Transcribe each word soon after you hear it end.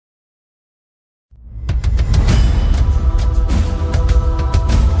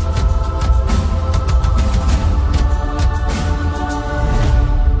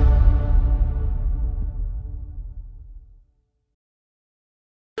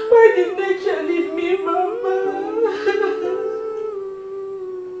Why did nature leave me, Mama?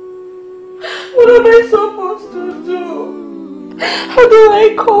 What am I supposed to do? How do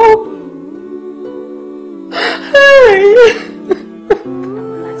I cope? Hey!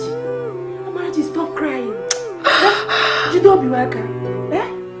 Amarachi, stop crying. You don't be waka. Eh?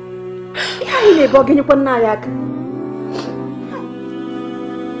 You can't even go na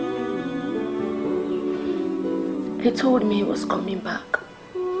He told me he was coming back.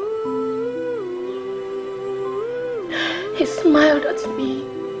 He smiled at me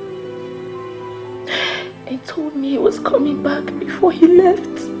and told me he was coming back before he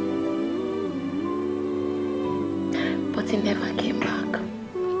left. But he never came back.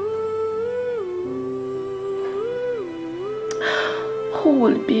 Who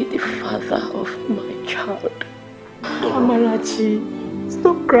will be the father of my child? Amarachi,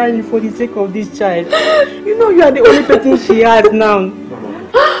 stop crying for the sake of this child. You know you are the only person she has now.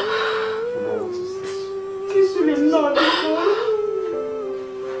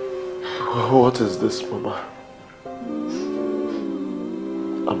 What is this, Mama?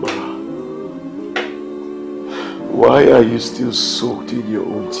 Amara, why are you still soaked in your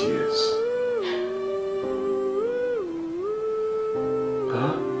own tears?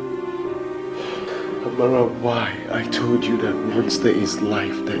 Huh? Amara, why? I told you that once there is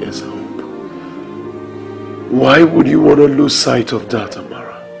life, there is hope. Why would you want to lose sight of that,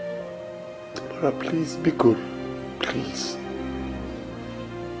 Amara? Amara, please, be good. Please.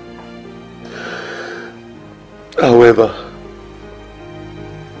 However,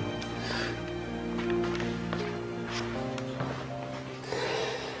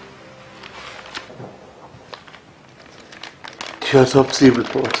 the autopsy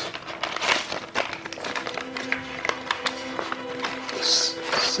report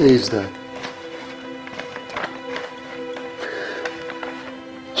says that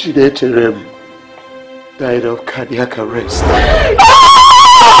Chinecherem died of cardiac arrest.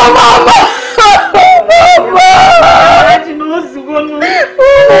 Mama!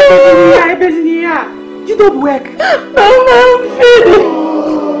 You don't work. Mama, I'm feeling.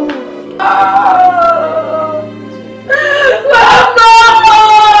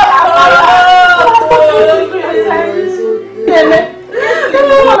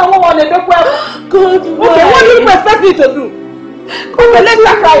 Good. Okay, what do you expect me to do? Come on, let's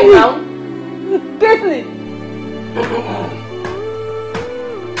start crying now. Get me.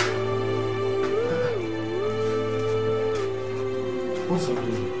 What's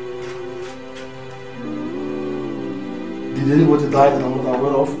happening? Did anybody die that I'm not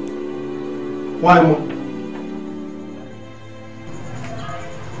aware of? Why, Mom?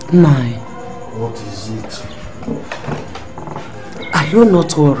 Nine. What is it? Are you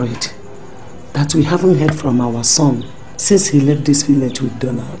not worried that we haven't heard from our son since he left this village with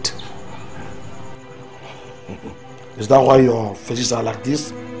Donald? Is that why your faces are like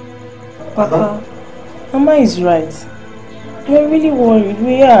this? Papa, Mama is right. We're really worried.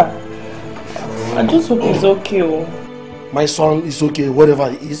 We are. I just hope he's okay. Oh. My son is okay, whatever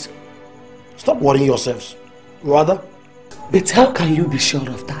he is. Stop worrying yourselves. Rather. But how can you be sure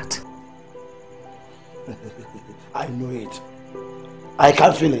of that? I know it. I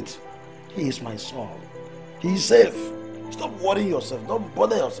can feel it. He is my son. He is safe. Stop worrying yourself. Don't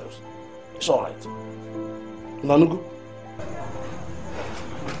bother yourselves. It's alright. Nanugu?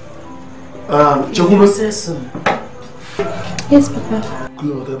 You say so. Yes, Papa.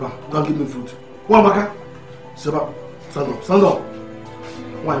 Don't give me food. One Baka. Stand up. Stand up. Stand up.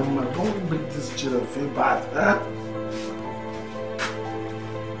 Why, Mama? Don't make these children feel bad. Huh?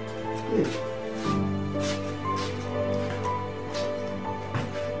 Hey.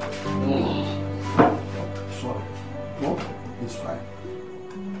 Sorry. No? It's fine.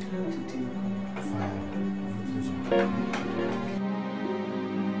 Fine.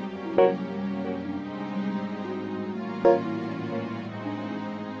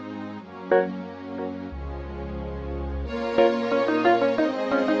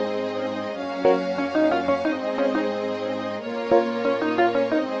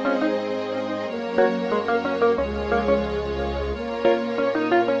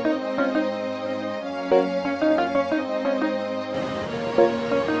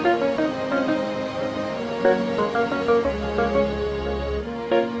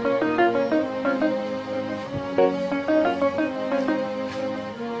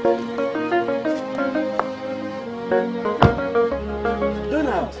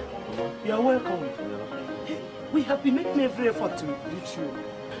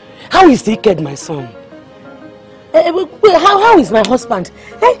 How is he killed my son? How is my husband?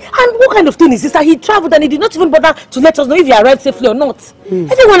 And what kind of thing is this that he traveled and he did not even bother to let us know if he arrived safely or not?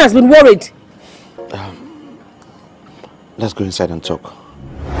 Everyone has been worried. Let's go inside and talk.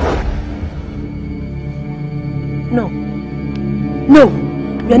 No. No.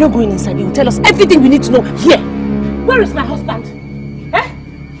 We are not going inside. He will tell us everything we need to know here. Where is my husband?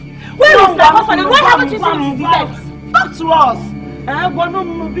 Where is my husband? And why haven't you seen his left? Talk to us. Where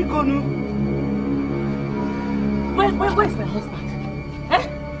is my husband?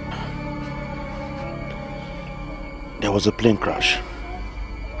 There was a plane crash.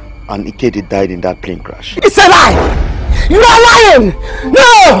 And Ikedi died in that plane crash. It's a lie! You are lying!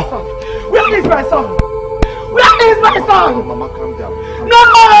 No! Where is my son? Where is my son? Mama, calm down. No!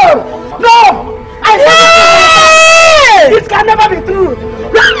 No! I said this can never be true.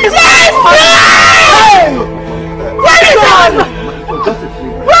 Where is my son? Where is my husband?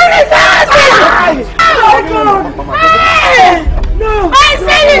 Where is my husband? No! I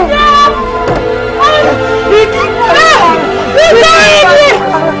said it wrong!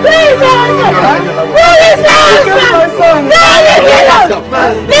 Please!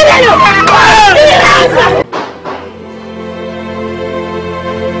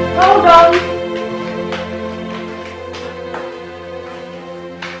 Hold on.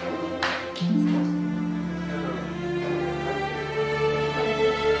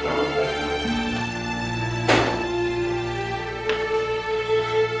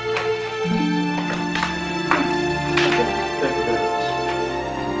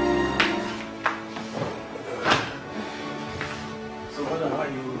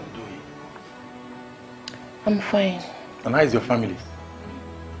 I'm fine. And how is your family?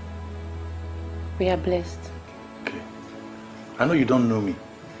 We are blessed. Okay. I know you don't know me.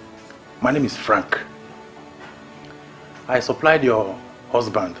 My name is Frank. I supplied your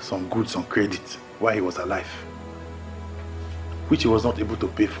husband some goods on credit while he was alive, which he was not able to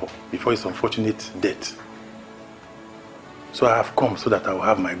pay for before his unfortunate death. So I have come so that I will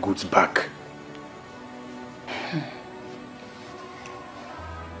have my goods back.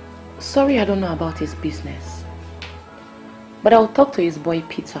 Sorry I don't know about his business. But I'll talk to his boy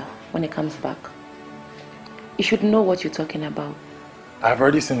Peter when he comes back. He should know what you're talking about. I've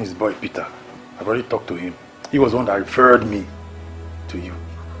already seen his boy Peter. I've already talked to him. He was the one that referred me to you.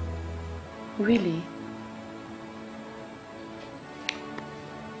 Really?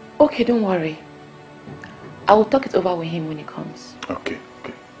 Okay, don't worry. I will talk it over with him when he comes. Okay,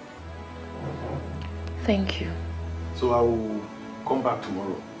 okay. Thank you. So I will come back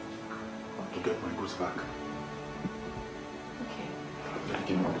tomorrow to get my goods back. Okay. Thank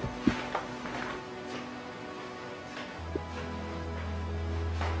you.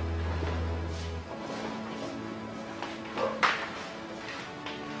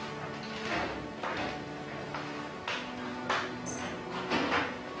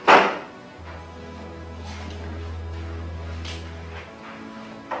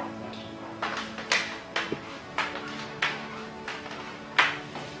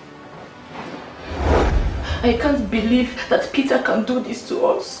 I can't believe that Peter can do this to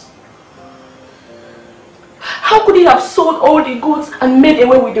us. How could he have sold all the goods and made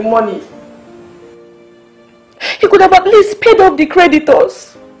away with the money? He could have at least paid off the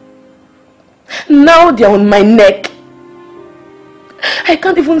creditors. Now they're on my neck. I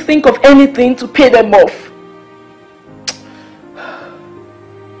can't even think of anything to pay them off.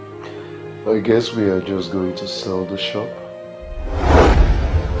 I guess we are just going to sell the shop,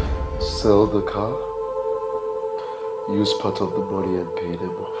 sell the car, use part of the money and pay them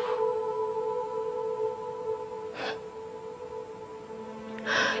off.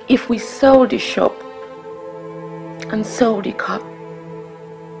 If we sell the shop and sell the car,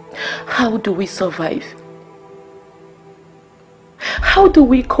 how do we survive? How do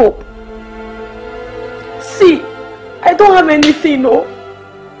we cope? See, I don't have anything, no.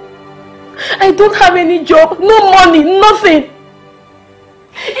 I don't have any job, no money, nothing.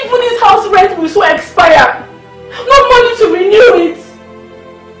 Even this house rent will soon expire. No money to renew it.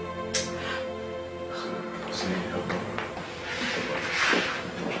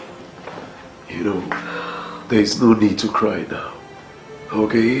 You know, there is no need to cry now.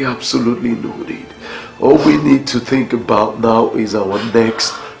 Okay, absolutely no need. All we need to think about now is our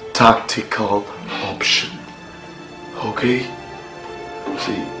next tactical option. Okay?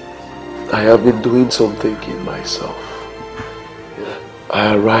 See, I have been doing some thinking myself.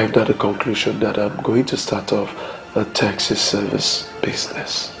 I arrived at the conclusion that I'm going to start off a taxi service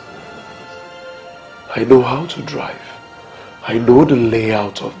business. I know how to drive. I know the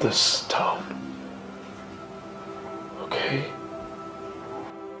layout of this town. Okay?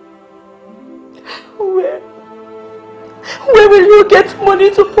 Where will you get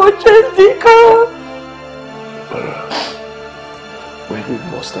money to purchase the car? When we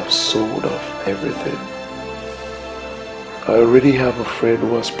must have sold off everything. I already have a friend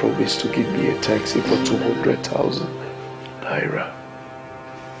who has promised to give me a taxi for 200,000 naira.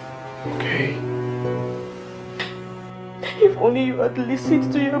 Okay? If only you had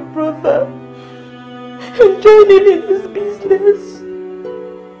listened to your brother and joined in his business,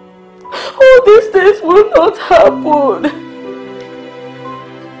 all these things will not happen.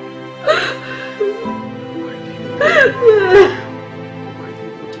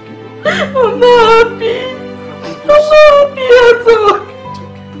 I'm not happy. I'm not happy at all.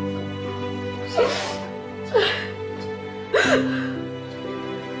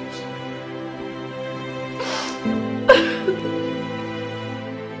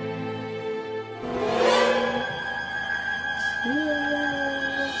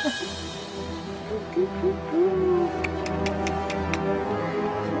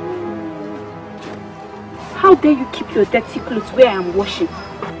 How dare you keep your dirty clothes where I am washing?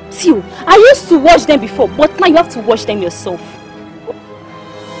 See, I used to wash them before, but now you have to wash them yourself.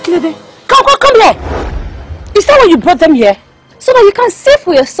 Come here! Is that why you brought them here? So that you can say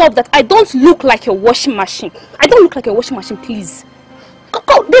for yourself that I don't look like a washing machine. I don't look like a washing machine, please.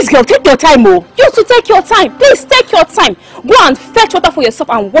 Go, this girl, take your time, oh. You have to take your time. Please take your time. Go and fetch water for yourself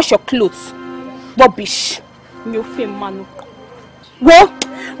and wash your clothes. Rubbish. Well,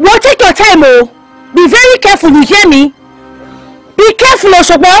 take your time, oh. Be very careful, you hear me? Be careful,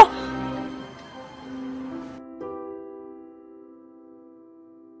 Oshobo.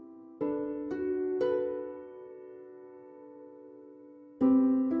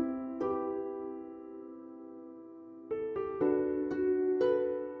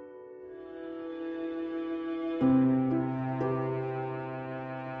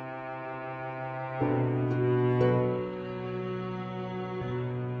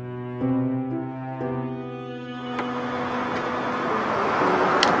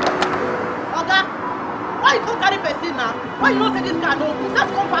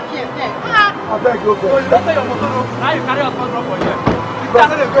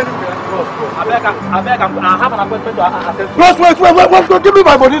 Wait, give me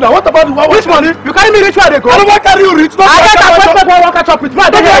my money now. What about the one? Which money? You carry me rich where they go? I don't want to carry you rich. I get that appointment one catch up with me.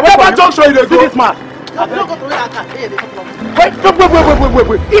 Don't junction you See this man.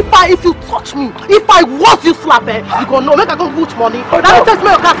 Wait. If you touch me, if I was you slap you gonna know. Make I go which money. Now test me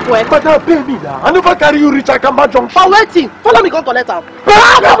your cash for it. But now pay me now. I never carry you rich. I come back junction. But waiting. Follow me, go collect am.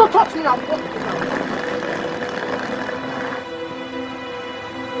 Don't touch me.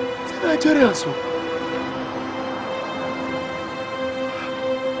 Nigerian so.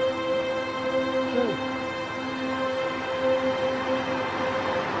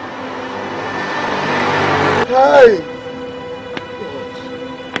 Hey!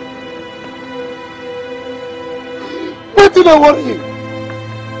 What did I worry?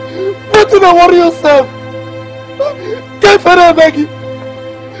 What did I worry yourself? Can't find out, Maggie.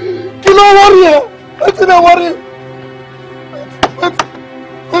 Can I worry? What did I worry? What?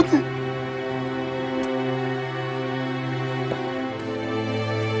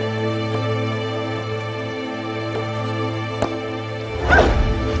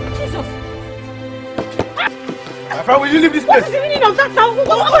 Will you leave this place? What is the meaning of that now?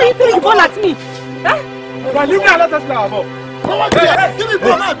 Why are you throwing the ball at me? Huh? Leave me and let us play our ball. Hey, give me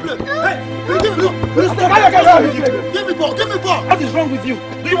ball, man, play. Hey, give me ball. What is wrong with you?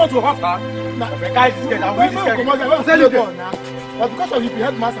 Do you want to hurt her? Nah, guys, this girl, I'm with this girl. Tell you now. But because of you, the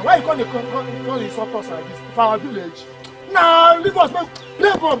headmaster, why you can't insult us like this for our village? Nah, leave us, man.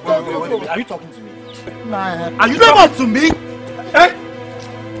 Play ball. Wait. Are you talking to me? Nah. Are you talking to me? Eh?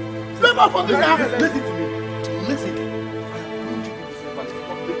 Play ball for me now. Listen to me. Listen.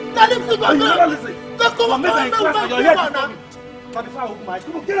 Now listen, man. Listen. Let's go on, You're man. here.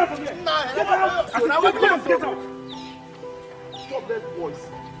 Come on, get out from here. Nah, Get out. Get out. jobless boys.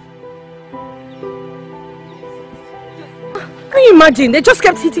 Can you imagine? They just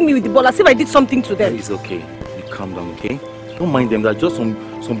kept hitting me with the ball as if I did something to them. It's okay. You calm down, okay? Don't mind them. They're just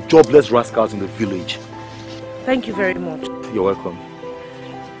some jobless rascals in the village. Thank you very much. You're welcome.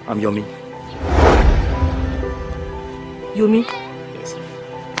 I'm Yomi. Yomi? Yes.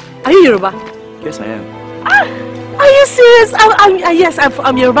 Are you Yoruba? Yes, I am. Ah, are you serious? Yes,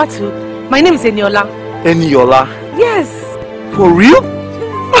 I'm Yoruba too. My name is Eniola. Eniola? Yes. For real?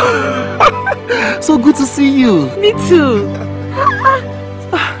 So good to see you. Me too.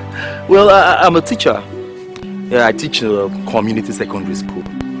 Well, I'm a teacher. Yeah, I teach a community secondary school.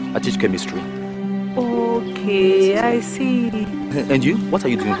 I teach chemistry. Okay, I see. And you? What are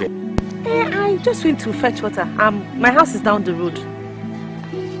you doing here? I just went to fetch water. My house is down the road.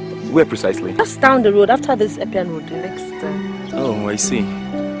 Where precisely? Just down the road, after this Epian road, the next... Oh, I see.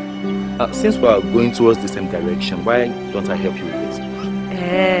 Since we are going towards the same direction, why don't I help you with this?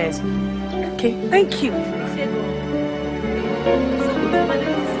 Yes. Okay, thank you.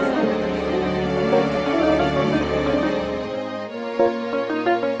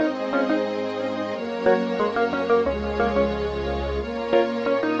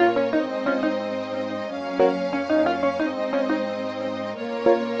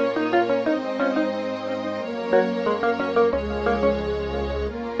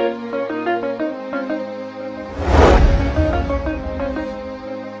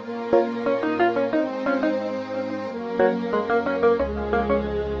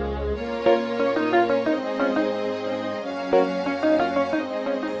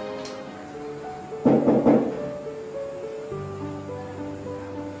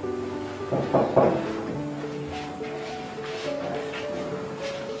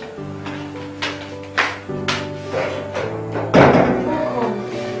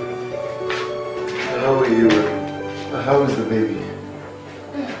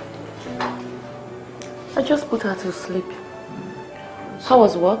 To sleep. How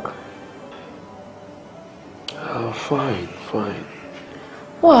was work? Fine.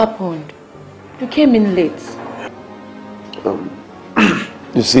 What happened? You came in late.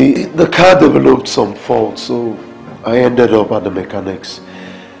 You see, the car developed some fault, so I ended up at the mechanics.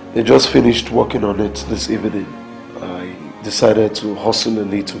 They just finished working on it this evening. I decided to hustle a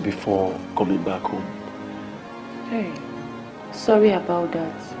little before coming back home. Hey, sorry about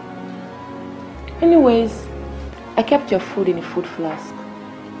that. Anyways, I kept your food in a food flask.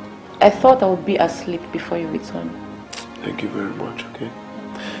 I thought I would be asleep before you return. Thank you very much, okay?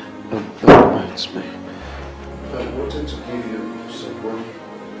 That reminds me. I wanted to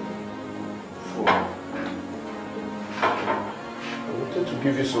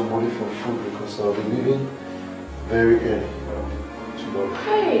give you some money for food because I'll be leaving very early tomorrow.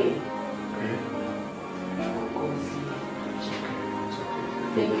 Hey! Okay? It's okay.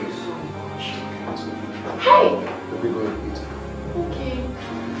 Thank you so much. Hey! Let me go and eat. Okay.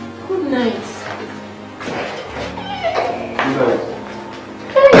 Good night. Good night.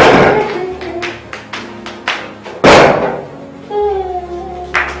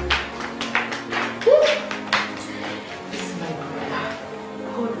 This is my brother.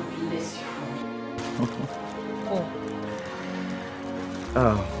 God will bless you for me.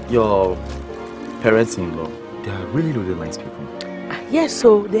 Your parents-in-law, they are really, really nice people. Yes,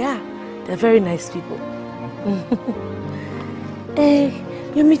 so they are. They're very nice people.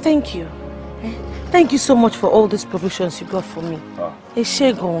 Yumi, thank you. Thank you so much for all these provisions you got for me.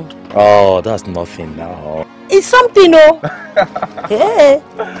 Shegon. Oh, that's nothing now. It's something, oh. Hey,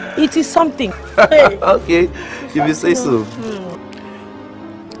 it is something. Hey. Okay, if you say so.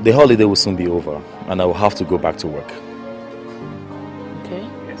 The holiday will soon be over, and I will have to go back to work. Okay.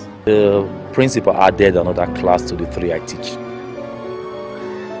 Yes. The principal added another class to the 3 I teach.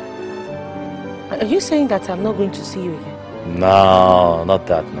 Are you saying that I'm not going to see you again? No, not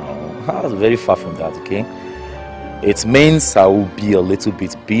that now. I was very far from that, okay? It means I will be a little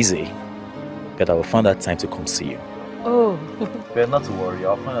bit busy, but I will find that time to come see you. Oh. But not to worry,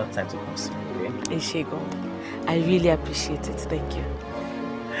 I'll find that time to come see you, okay? Shegon, I really appreciate it. Thank you.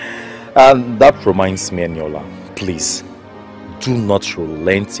 And that reminds me, Eniola, please, do not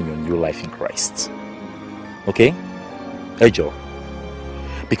relent in your new life in Christ. Okay? Ejo.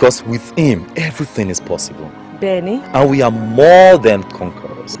 Because with Him, everything is possible. Benny. And we are more than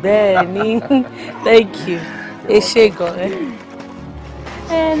conquerors. Benny. Thank you. Shegon.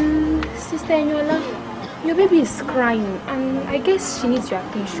 Sister Eniola, your baby is crying and I guess she needs your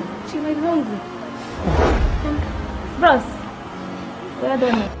attention. She might be hungry. Bros, well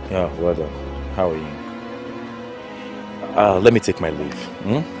done. Yeah, well done. How are you? Let me take my leave.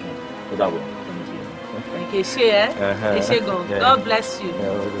 That way. Thank you. Shegon. Yeah. God bless you.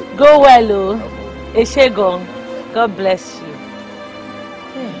 Yeah, go well, oh. Shegon. God bless you.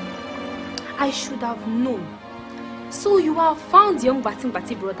 I should have known. So you have found the young Bating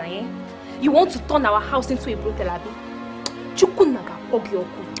brother, eh? You want to turn our house into a brothel, abi? Chukunaga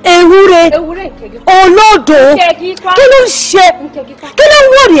ogyoku. Ewure. Olodo. Kí ló ṣe? Kí ló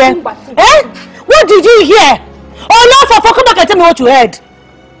worry ẹ? What did you hear? Olofofo, come back and tell me what you heard.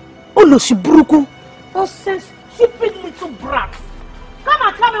 Oloshi buruku. Nonsense, stupid little brat. Come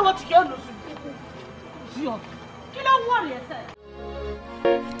and tell me what you hear, Oloshi buruku. Kí ló worry ẹ sẹ?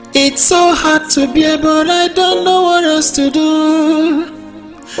 It's so hard to bear, but I don't know what else to do.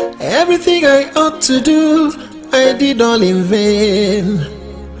 Everything I ought to do, I did all in vain.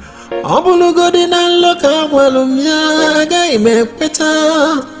 Obulugodi na loka walumya agaghị m ekweta.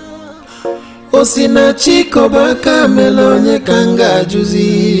 Osina chiko baka melonye kanga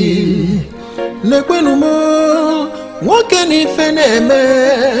juzi. Nekwenu mo, nwoke n'ife na-eme.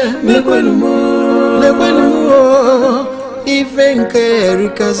 Nekwenu mo, ife nke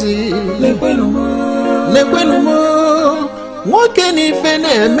erikazi. Nekwenu mo, nwoke n'ife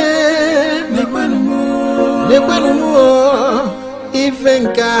na-eme. Nekwenu mo, ife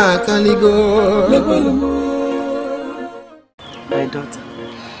nke akaligo. My daughter,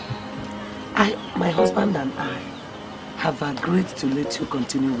 my husband and I have agreed to let you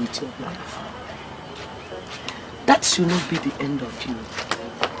continue with your life. That should not be the end of you.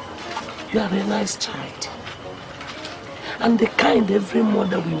 You are a nice child. And the kind every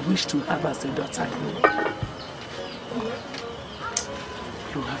mother will wish to have as a daughter.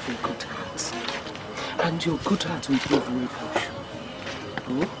 You have a good heart. And your good heart will give way for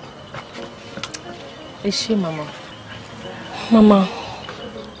you. Is she, Mama? Mama.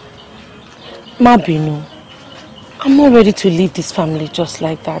 Mabino, I'm not ready to leave this family just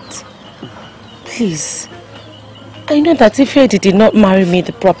like that. Please. I know that Ifedi did not marry me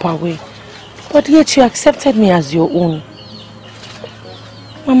the proper way, but yet you accepted me as your own.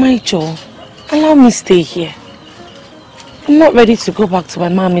 Mama Ijo, allow me stay here. I'm not ready to go back to my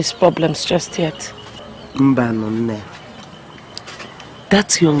mommy's problems just yet. Mbanone,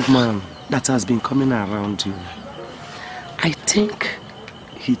 that young man that has been coming around you, I think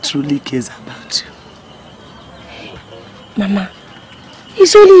he truly cares about you. Mama,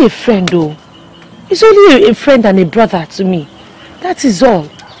 he's only a friend though. He's only a friend and a brother to me. That is all.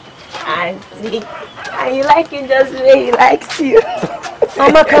 Auntie, and you like him just the way he likes you.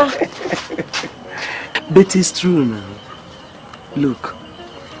 Amaka. But it's true now. Look,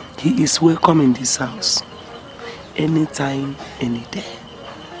 he is welcome in this house. Anytime, any day.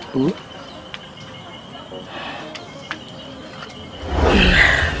 Oh?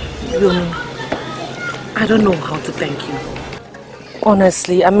 I don't know how to thank you.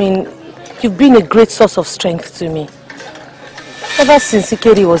 Honestly, I mean, you've been a great source of strength to me. Ever since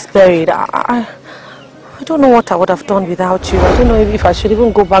Ikedi was buried, I don't know what I would have done without you. I don't know if I should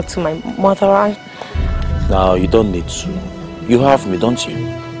even go back to my mother. No, you don't need to. You have me, don't you?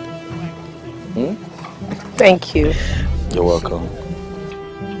 Hmm? Thank you. You're welcome.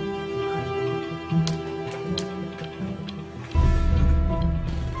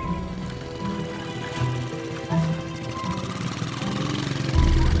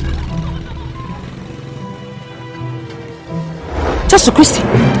 Just to Christy.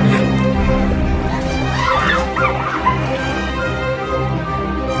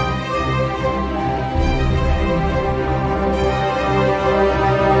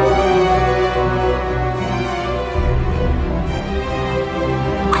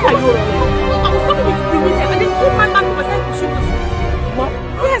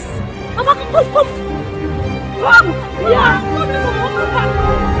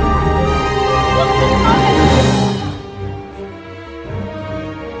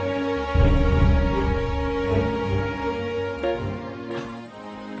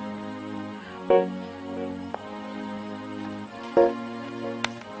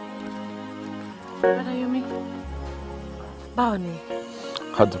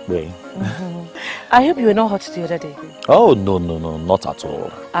 I hope you were not hot the other day. Oh, no, not at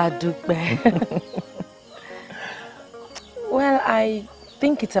all. Adukbe. Well, I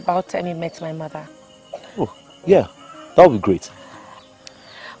think it's about time you met my mother. Oh, yeah, that would be great.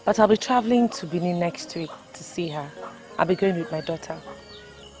 But I'll be traveling to Benin next week to see her. I'll be going with my daughter.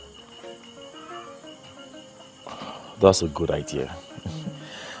 That's a good idea.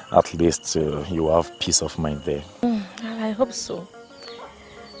 At least you have peace of mind there. I hope so.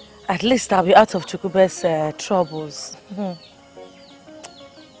 At least I'll be out of Chukube's troubles.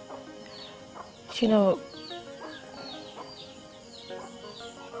 You know,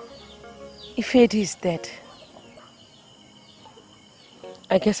 if Eddie is dead,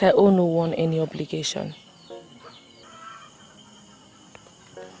 I guess I owe no one any obligation.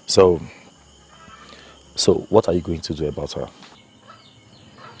 So what are you going to do about her?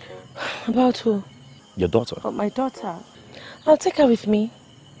 About who? Your daughter. Oh, my daughter. I'll take her with me.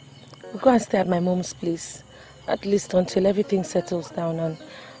 We'll go and stay at my mom's place. At least until everything settles down, and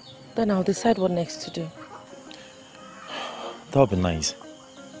then I'll decide what next to do. That would be nice.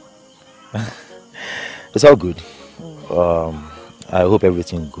 It's all good. I hope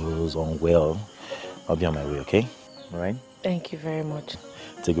everything goes on well. I'll be on my way, okay? Alright? Thank you very much.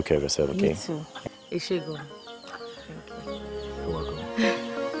 Take good care of yourself, okay? You too. Ishego. Thank you. You're welcome.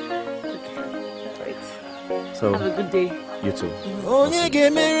 Okay. Right. So, have a good day. You too. Onye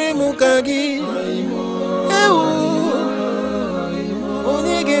mere mukagi. Ewu.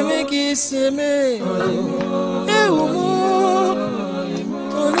 Onye me kiseme. Ewu.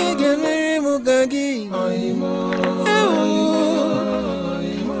 Onye mere mukagi. Ewu.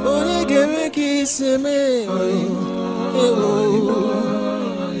 Onye me kiseme. Ewu.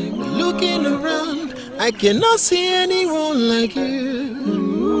 Looking around, I cannot see anyone like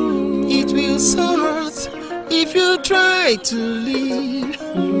you. It will so hurt if you try to leave.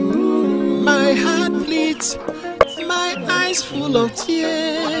 My heart bleeds, my eyes full of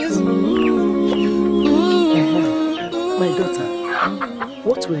tears. My daughter,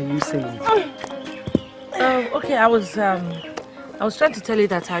 what were you saying? Okay, I was trying to tell you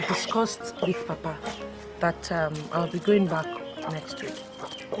that I discussed with Papa that I'll be going back next week.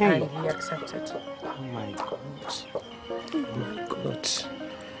 And he accepted. Oh my God. Oh my God.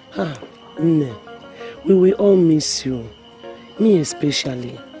 Ah, Nne, we will all miss you. Me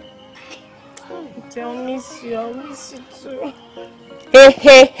especially. I'll miss you too.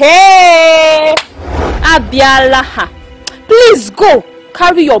 Hey! Abialaha. Please go.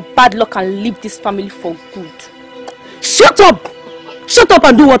 Carry your bad luck and leave this family for good. Shut up! Shut up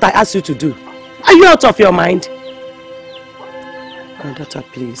and do what I asked you to do. Are you out of your mind? My daughter,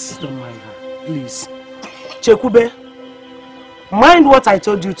 please, don't mind her. Please. Chekube, mind what I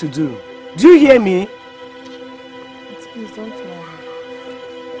told you to do. Do you hear me? Please don't mind.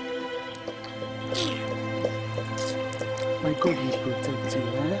 My God will protect you,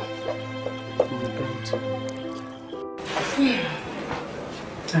 eh? He will guide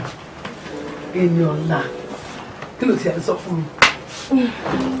you. In your lap. Close your eyes off for me.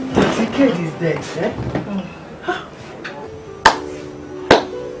 The ticket is there, eh?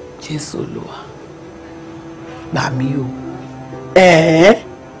 Jesoloa. Namio. Eh?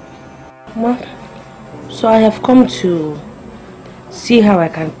 Ma, so I have come to see how I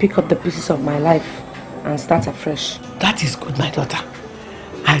can pick up the pieces of my life and start afresh. That is good, my daughter.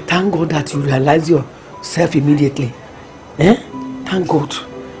 I thank God that you realize yourself immediately. Eh? Thank God.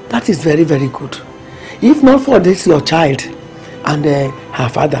 That is very, very good. If not for this, your child and her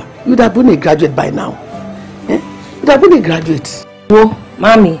father, you would have been a graduate by now. Eh? You would have been a graduate. No,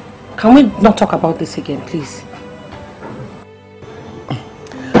 Mommy, can we not talk about this again, please?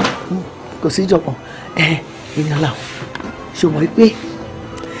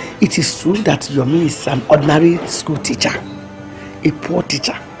 It is true that Yomi is an ordinary school teacher, a poor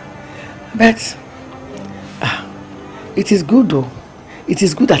teacher. But it is good though. It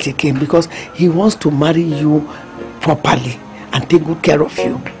is good that he came because he wants to marry you properly and take good care of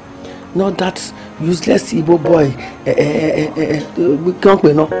you. Not that useless Igbo boy.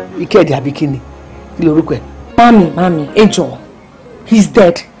 Mommy, Angel, he's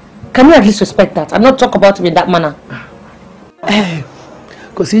dead. Can you at least respect that and not talk about him in that manner?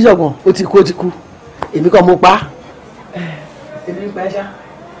 Because he's going to go. You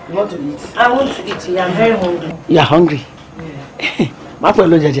want to eat? I want to eat. I'm very hungry. You are hungry? My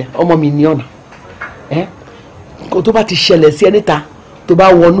fellow Jaja, Omo mi ni ona. Ko tó bá ti ṣẹlẹ̀ sí ẹnita tó bá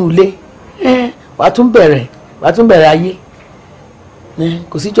wọnú ilé, wá tún bẹ̀rẹ̀ ayé.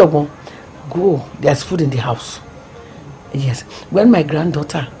 Kò sí jọ̀gbọ́n. Go, there's food in the house. Yes, when my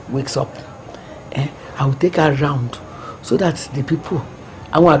granddaughter wakes up, I will take her around so that the people,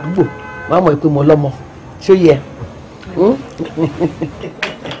 àwọn àdúgbò, wọ́n mọ̀ pé mo lọ́mọ. Ṣé yẹ?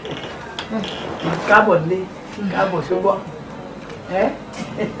 Káàbọ̀ lé, káàbọ̀ ṣùgbọ́n.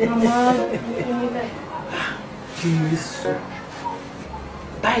 Mama, Jésù.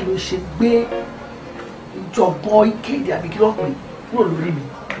 Báyìí ló ṣe gbé ìjọ̀gbọ́n ìkéde àbí kí ló pè kúrò lórí mi.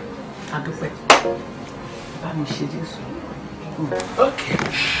 Adúpẹ́. Bá mi ṣe Jésù. Okay.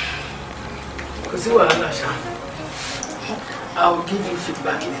 Kò sí wàhálà ṣá. I will give you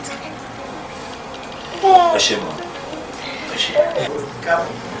feedback later. Ẹ ṣé mọ́. Ẹ ṣé.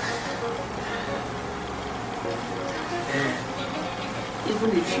 Káàbọ̀.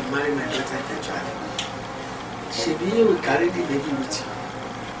 Even if you marry my daughter eventually, Shebi will carry the baby with you.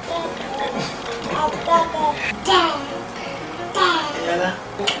 Yala.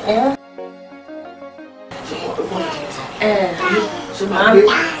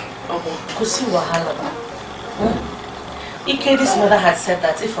 Ike's mother had said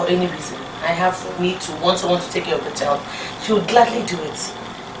that if for any reason I have me to want someone to take care of the child, she would gladly do it.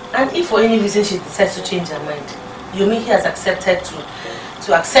 And if for any reason she decides to change her mind, Yomi has accepted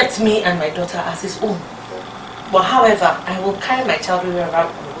to accept me and my daughter as his own. But however, I will carry my child wherever I'm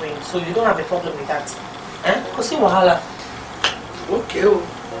going, so you don't have a problem with that. Kosi wahala. Okay,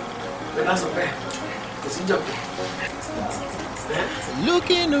 but that's okay. Kosi job.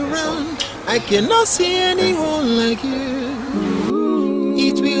 Looking around, I cannot see anyone like you.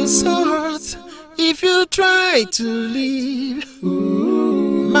 It will so hurt if you try to leave.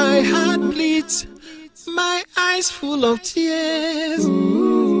 My heart bleeds, my eyes full of tears.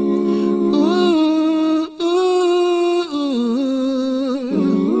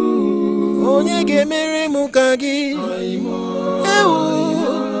 Onye gemere mukagi,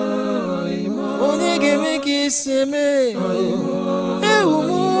 onye geme kiseme,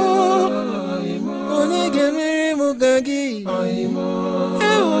 onye gemere mukagi,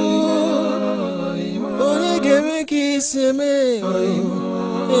 onye geme kiseme,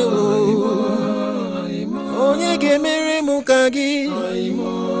 onye gemere mukagi,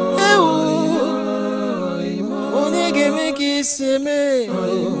 onye geme kiseme.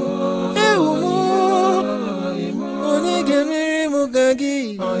 Onye gemere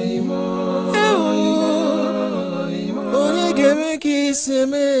mukagi, onye geme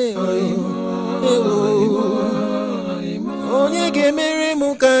kiseme, onye gemere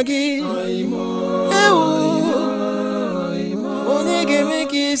mukagi, onye geme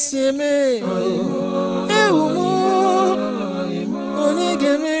kiseme, onye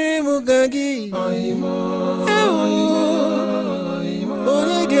gemere mukagi,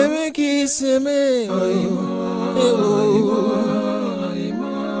 onye geme kiseme.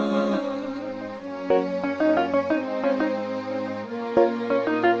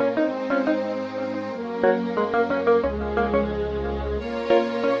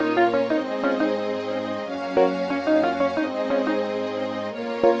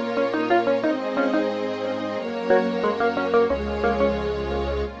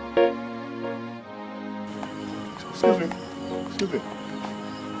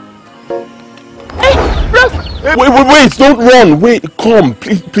 Wait, don't run. Wait, come.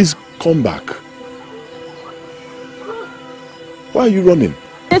 Please come back. Why are you running?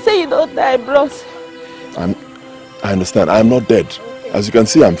 They say you don't die, bros. I understand. I'm not dead. As you can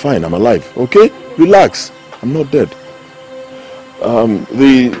see, I'm fine. I'm alive. Okay? Relax. I'm not dead.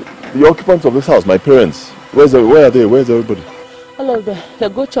 The occupants of this house, my parents, where are they? Where's everybody? All of them. They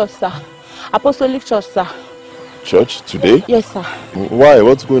go church, sir. Apostolic church, sir. Church? Today? Yes, sir. Why?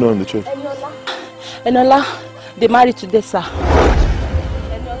 What's going on in the church? Enola, they married today, sir.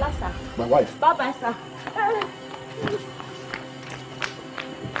 Enola, sir. My wife. Bye-bye, sir.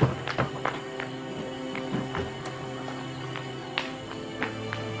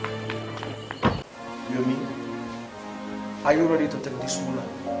 Yomi, are you ready to take this woman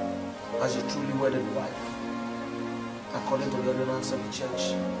as your truly wedded wife, according to the ordinance of the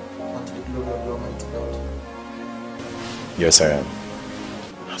church and to the glory of the Almighty God? Yes, I am.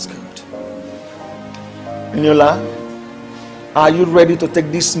 That's good. Nyola, are you ready to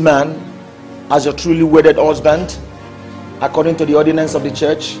take this man as your truly wedded husband, according to the ordinance of the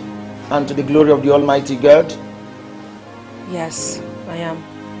church and to the glory of the Almighty God? Yes, I am.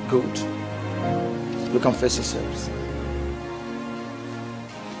 Good. You can face yourselves.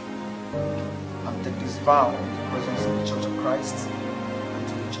 And take this vow in the presence of the Church of Christ and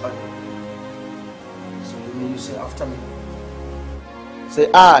to each other. So you say after me. Say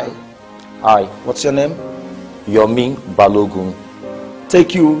I. What's your name? Yomi Balogun.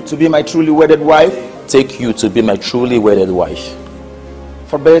 Take you to be my truly wedded wife. Take you to be my truly wedded wife.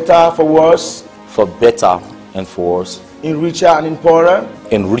 For better, for worse. For better and for worse. In richer and in poorer.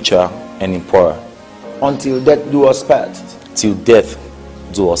 In richer and in poorer. Until death do us part. Till death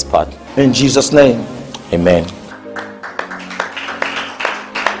do us part. In Jesus' name. Amen.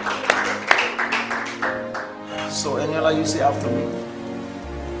 So Eniola, you say after me.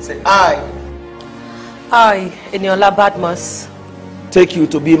 Say I, Eniola Badmus, take you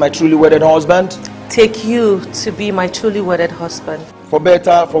to be my truly wedded husband. take you to be my truly wedded husband. For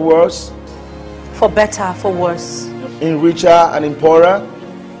better, for worse. For better, for worse. In richer and in poorer.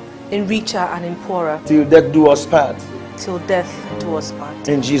 In richer and in poorer. Till death do us part. Till death do us part.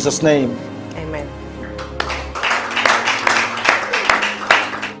 In Jesus' name. Amen.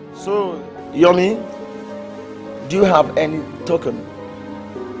 So, Yomi, do you have any token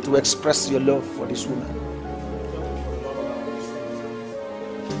to express your love for this woman?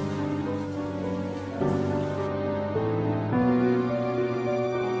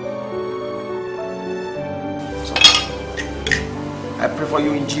 So, I pray for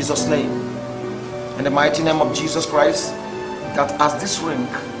you in Jesus' name, in the mighty name of Jesus Christ, that as this ring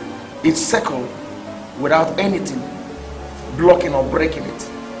is circled without anything blocking or breaking it,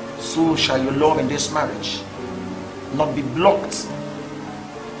 so shall your love in this marriage not be blocked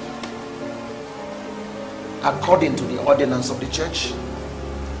according to the ordinance of the church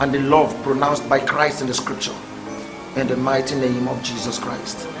and the love pronounced by Christ in the scripture. in the mighty name of Jesus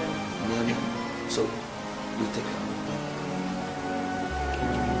Christ. Amen. So, you take it.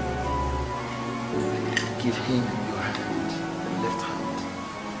 Give him your hand, the left hand.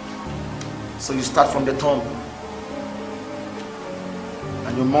 So you start from the thumb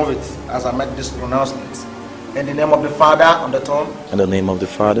and you move it as I make this pronouncement. In the name of the Father on the thumb. In the name of the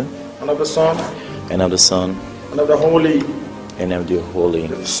Father. And of the Son. And of the Son. And of the Holy. And of the Holy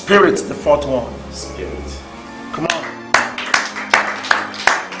Spirit, the fourth one. Spirit. Come on.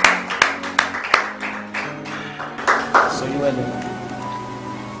 So you and him.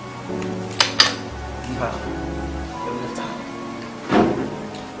 Give her the left hand.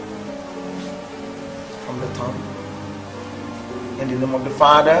 From the tongue. In the name of the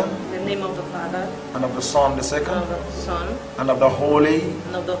Father. In the name of the Father. And of the Son, the second. And of the Son. And of the Holy.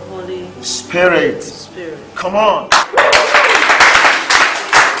 And of the Holy Spirit. Spirit. Come on.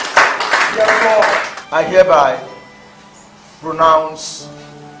 Therefore, I hereby pronounce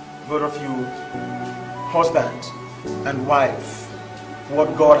both of you husband and wife.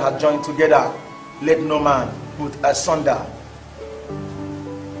 What God has joined together, let no man put asunder.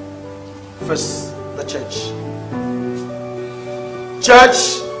 First, the church.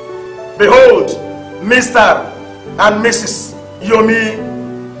 Church, behold, Mr. and Mrs. Yomi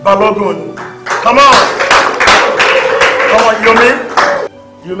Balogun. Come on. Come on, Yomi.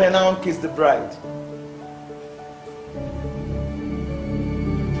 You may now kiss the bride.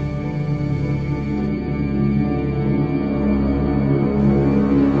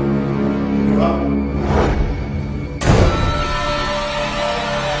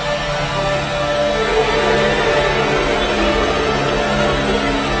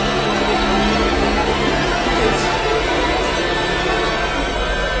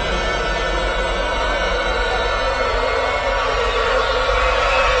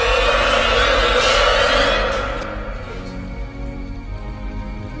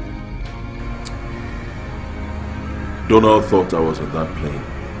 Donald thought I was on that plane,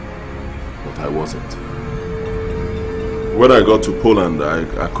 but I wasn't. When I got to Poland, I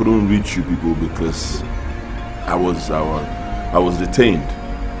couldn't reach you people because I was detained.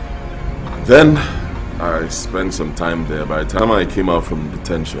 Then I spent some time there. By the time I came out from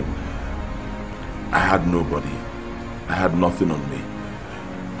detention, I had nobody. I had nothing on me.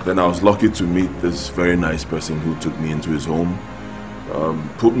 Then I was lucky to meet this very nice person who took me into his home,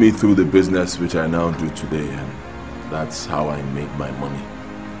 put me through the business which I now do today, and that's how I made my money.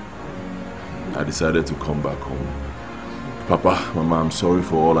 I decided to come back home. Papa, Mama, I'm sorry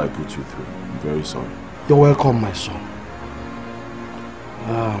for all I put you through. I'm very sorry. You're welcome, my son.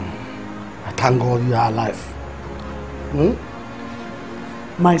 I thank God you are alive.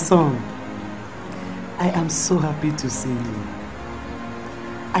 My son, I am so happy to see you.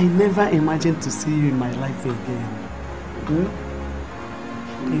 I never imagined to see you in my life again.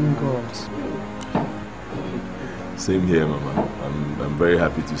 Thank God. Same here, Mama. I'm very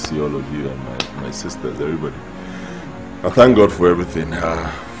happy to see all of you and my sisters, everybody. I thank God for everything.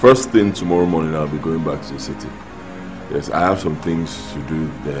 First thing tomorrow morning, I'll be going back to the city. Yes, I have some things to do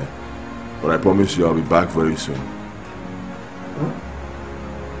there, but I promise you I'll be back very soon.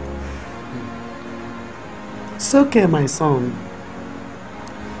 It's okay, my son.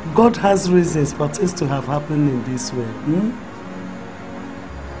 God has reasons for things to have happened in this way.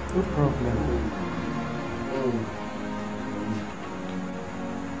 No problem.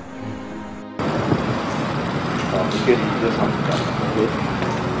 Okay, just have to come, okay?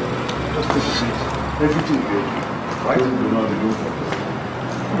 Just take a seat. Everything good. Why do you not do for this?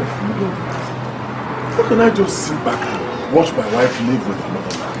 How can I just sit back and watch my wife live with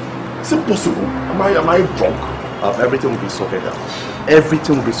another man? Is it possible? Am I drunk? Everything will be sorted out.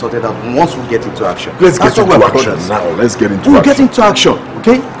 Everything will be sorted out once we get into action. Let's get into action now. Let's get into action. We'll get into action,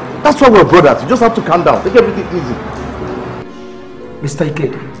 okay? That's why we're brothers. You just have to calm down. Take everything easy. Mr.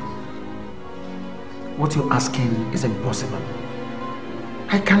 Ikedi, what you're asking is impossible.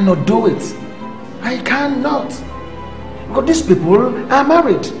 I cannot do it. I cannot. Because these people are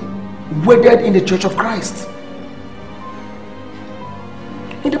married, wedded in the Church of Christ.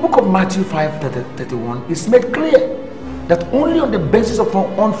 In the book of Matthew 5:31, it's made clear that only on the basis of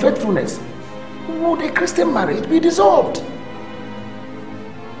unfaithfulness would a Christian marriage be dissolved.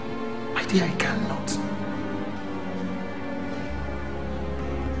 My dear, I cannot.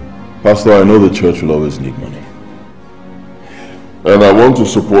 Pastor, I know the church will always need money. And I want to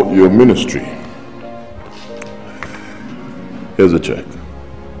support your ministry. Here's a check.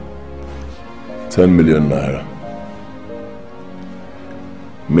 10 million naira.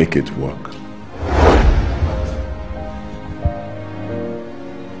 Make it work.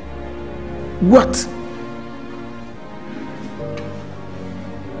 What?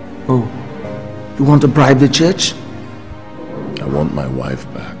 Oh, you want to bribe the church? I want my wife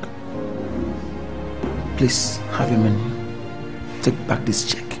back. Please, have your money. Take back this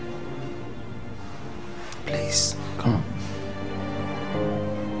check. Please, come on.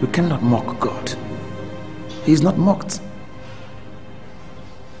 You cannot mock God. He is not mocked.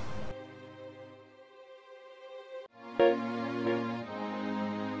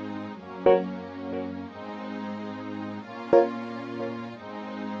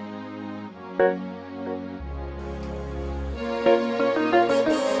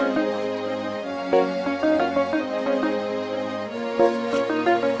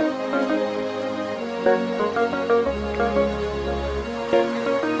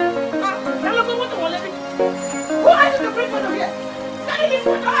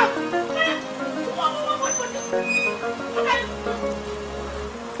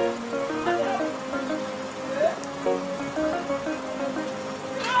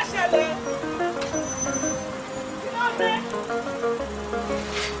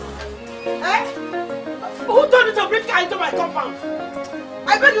 Who told you to bring car into my compound?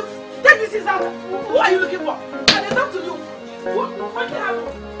 I beg you, take this things out. Who are you looking for? I did talk to you. What did happen?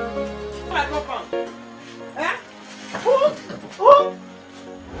 My compound. Eh? Who?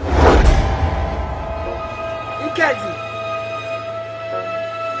 Ikedi.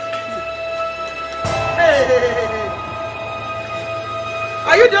 Hey.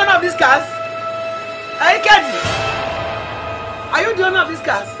 Are you the owner of these cars? Ikedi. Are you the owner of these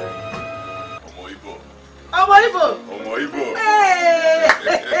cars? Ọmọ Igbo. Ọmọ Igbo.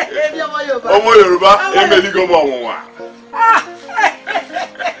 Ọmọ Yorùbá, emeligo mo ọnwụnwa.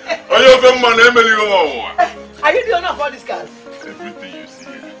 Onye ofe mmanụ emeligo mo ọnwụnwa. Are you the owner of all these cars? Everything you see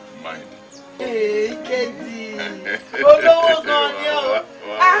here, mine. Hey, Kedi. Olówó gan ni o.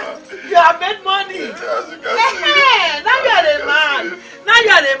 You have made money. As you can see. Now you are a man. Now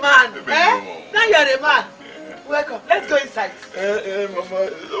you are a man. Now you are a man. Welcome. Let's go inside. Mama,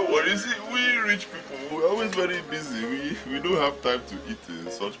 don't worry. See, we rich people, we're always very busy. We don't have time to eat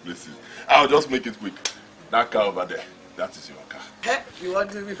in such places. I'll just make it quick. That car over there, that is your car. You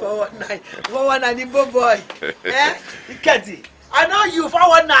want to be 419? 419 Igbo boy. Ikedi, I know you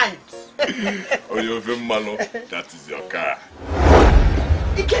 419. Oh, you're very malo. That is your car.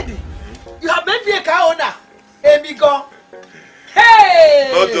 Ikedi, you have made me a car owner. Emigo.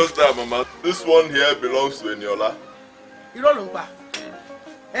 Hey! Not just that, Mama. This one here belongs to Eniola. You don't know what?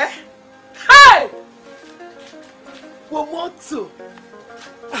 Hey! One more two.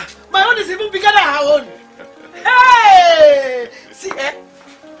 My own is even bigger than her own. Hey! See,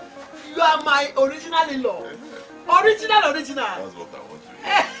 you are my original in-law. Original. That's what I want to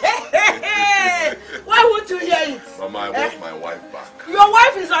hear. Why won't you hear it? Mama, I want my wife back. Your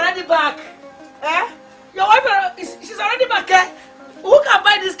wife is already back. Your wife she's already back. Who can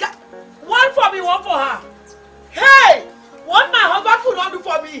buy this car? One for me, one for her. Hey! What my husband could not do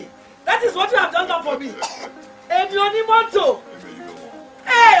for me. That is what you have done for me. And you only want to.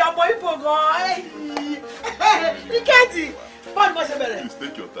 Hey, ọmọ Igbo gan. Hey, Ikedi. Bọ́ọ̀lù mọ̀ ṣe bẹ̀rẹ̀. Please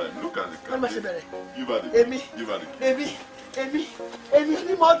take your time. Look at the car. Bọ́ọ̀lù mọ̀ ṣe bẹ̀rẹ̀. Give her the key. Give her the key. Èmi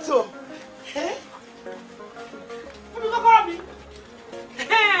ní mọ́tò. Fún mi kọ́kọ́rọ́ mi.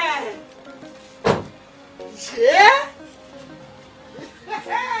 Ṣé?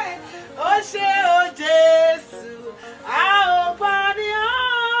 Ó ṣé o Jésù, a ò parí ọ́.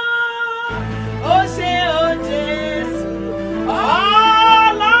 Ó ṣé o Jésù,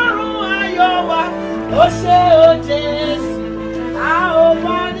 Ọlọ́run ayọ̀ wa. Ó ṣé o Jésù, a ò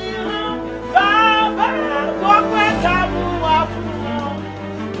parí ọ́. Bàbá gbọ́pẹ́ ká mú wa fún ọ.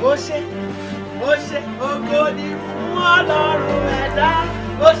 Ó ṣé, ògo ni fún Ọlọ́run ẹ̀dá.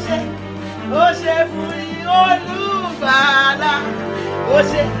 Ó ṣé fún Olùgbàlà. Ó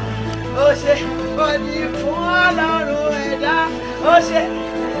ṣé òní fún Ọlọ́run ẹ̀dá. Ó ṣé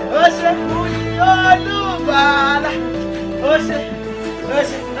fún Olùgbàlà. Ó ṣé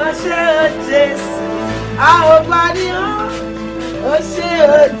o Jésù, a ò parí ọ́. Ó ṣé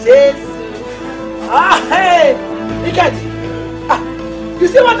o Jésù. Hey, Ikedi, you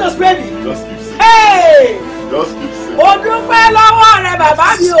see what was baby? Just keep singing. Hey, just keep singing. Mo dúpẹ́ lọ́wọ́ rẹ bàbá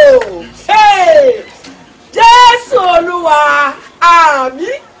mi o. Hey, Jésù Olúwa.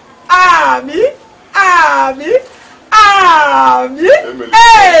 Àmín.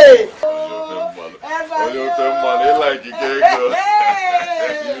 Hey! Money like you can't go.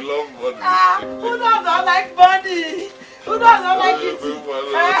 You love money. Who does not like money? Who does not like it?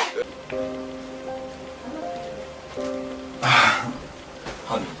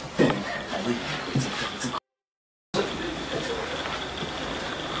 Honey,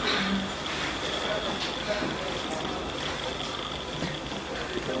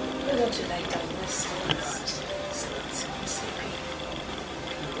 want to lie down. Let's sleep.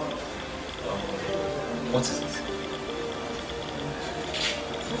 What is it?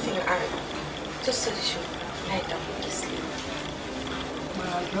 Nothing. Just said you should lie down and sleep.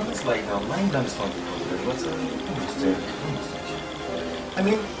 No, it's like now. Lying down is not the problem. What's I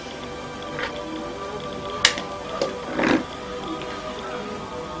mean,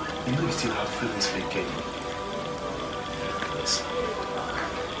 you know you still have feelings for Kenny. Yes.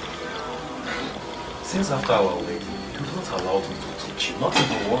 Since after our wedding, you don't allow him to touch you. Not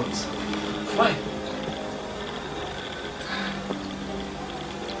even once. Why?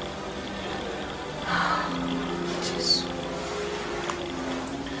 Jesus.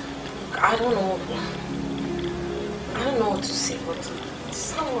 I don't know what to say, but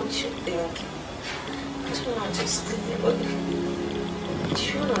it's not what you think. I don't know how to explain it, but do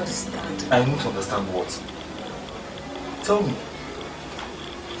you understand? I don't understand what. Tell me.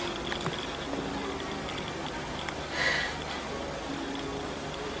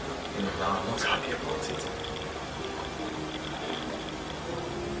 You know, now I'm not happy about it.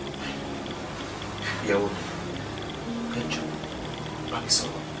 Yeah, Pecho, Babiso.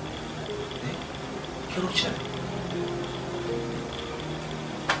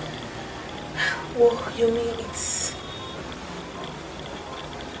 Well, you mean it's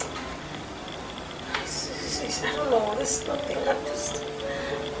I don't know, there's nothing. I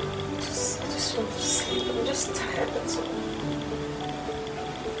just want to sleep. I'm just tired, that's all.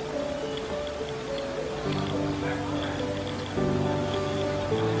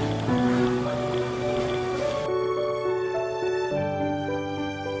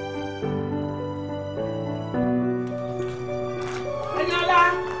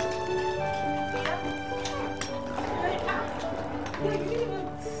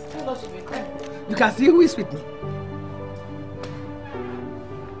 You can see who is with me.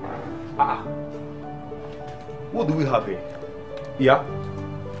 What do we have here? Yeah?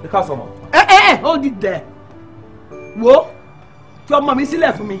 The customer. Hold it there. Whoa. Your mommy still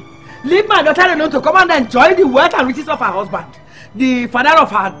left for me. Leave my daughter alone to come and enjoy the wealth and riches of her husband, the father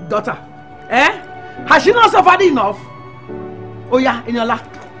of her daughter. Has she not suffered enough? Oh yeah, Eniola.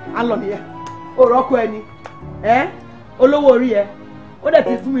 Alon here. Oroko eni. Olówó orí ẹ. Ó dẹ̀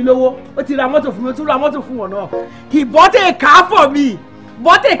ti fún mi lówó. Ó ti ra mọ́tò fún mi, ó tún ra mọ́tò fún wọn náà. He bought a car for me.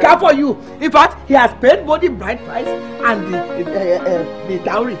 Bought a car for you. In fact, he has paid both the bride price and the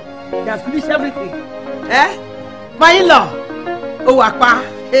dowry. He has finished everything. My in-law. Owapa.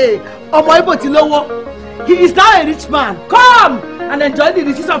 Ọmọ Ibo ti lówó. He is now a rich man. Come and enjoy the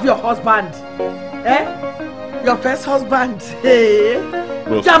riches of your husband. Your first husband.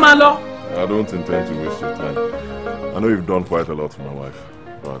 Jamalo. I don't intend to waste your time. I know you've done quite a lot for my wife,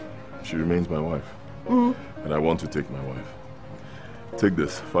 but she remains my wife. And I want to take my wife. Take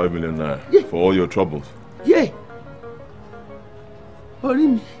this, 5 million naira for all your troubles. Yeah.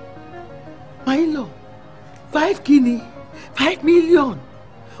 Orimi, my in-law, 5 guinea, 5 million.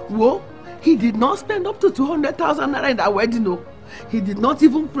 Whoa, he did not spend up to 200,000 naira in that wedding, no. He did not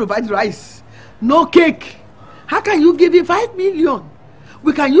even provide rice, no cake. How can you give him 5 million?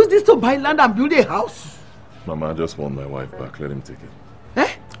 We can use this to buy land and build a house. Mama, I just want my wife back. Let him take it.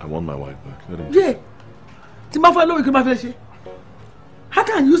 I want my wife back. Let him take it. How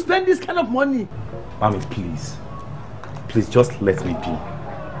can you spend this kind of money? Mommy, please. Please, just let me be.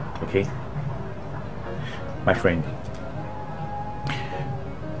 Okay? My friend.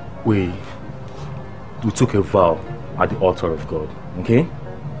 We took a vow at the altar of God. Okay?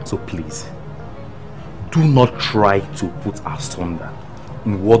 So please, do not try to put asunder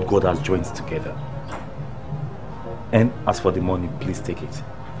in what God has joined together. And as for the money, please take it.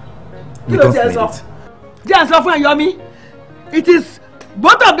 You don't need it. It is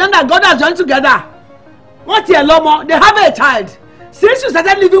both of them that God has joined together. What here, Lomo? They have a child. Since you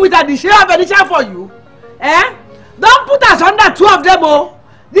started living with her, did she have any child for you? Don't put us under 2 of them, oh.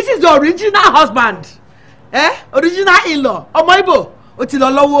 This is the original husband. Original in-law. Ọmọ Ibo. Otilo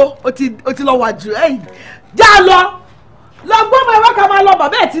lowo, otilo waju. Jalo. Logbo my work am lo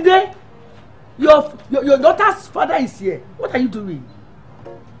baba today. Your daughter's father is here. What are you doing?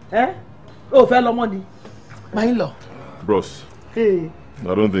 Oh, fellow money. My in-law. Bros. Hey.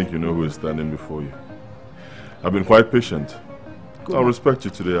 I don't think you know who is standing before you. I've been quite patient. I'll respect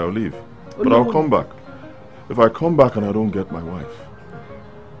you today, I'll leave. But I'll come back. If I come back and I don't get my wife.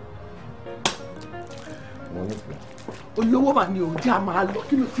 You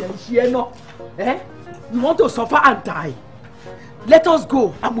want to suffer and die? Let us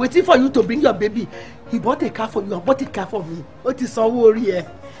go. I'm waiting for you to bring your baby. He bought a car for you and bought a car for me. What is all worry?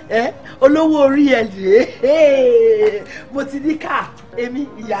 Olówó orí ẹ rèé. Mo ti ní car. Èmi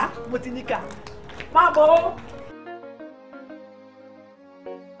ìyá, mo ti ní car. Má bọ̀.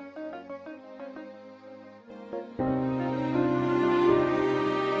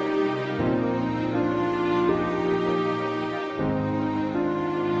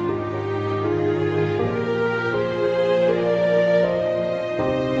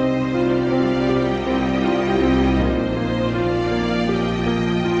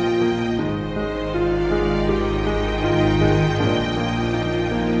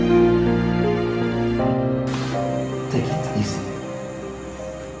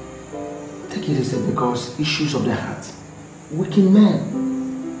 Because issues of the heart weaken men.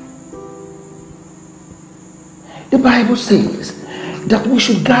 The Bible says that we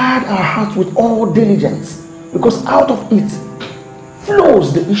should guard our hearts with all diligence, because out of it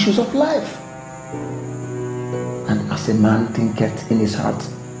flows the issues of life. And as a man thinketh in his heart,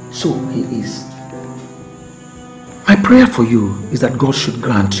 so he is. My prayer for you is that God should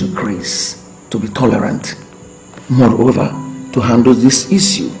grant you grace to be tolerant, moreover, to handle this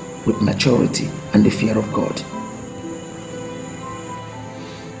issue with maturity and the fear of God.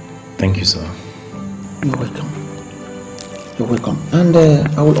 Thank you, sir. You're welcome. You're welcome. And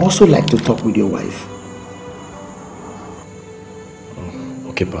I would also like to talk with your wife. Oh,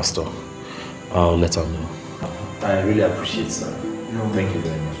 okay, Pastor. I'll let her know. I really appreciate it, sir. No, thank you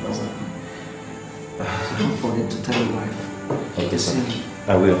very much, Pastor. Don't forget to tell your wife. Okay, sir.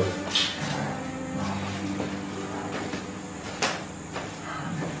 I will.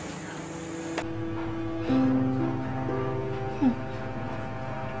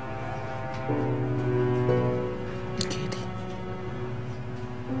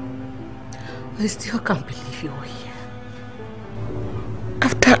 I still can't believe you're here.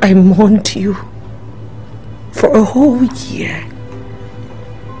 After I mourned you for a whole year.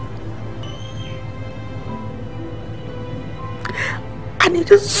 And you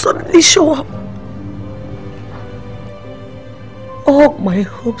just suddenly show up. All my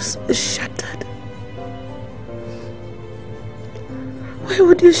hopes were shattered. Why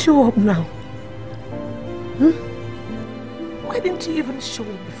would you show up now? Why didn't you even show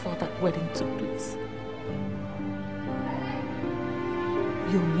up before that wedding took place?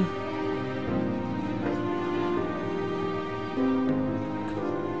 Yomi.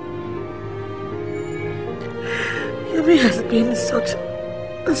 Yomi has been such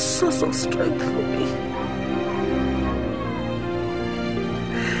a source of strength for me.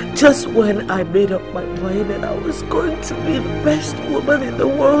 Just when I made up my mind that I was going to be the best woman in the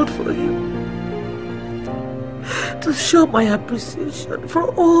world for you, to show my appreciation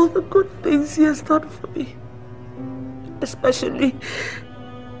for all the good things he has done for me. Especially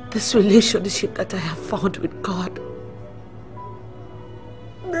this relationship that I have found with God.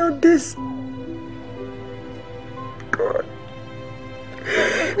 Now this... God...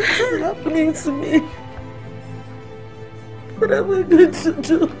 is happening to me. What am I going to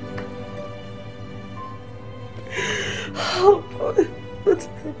do? How... What's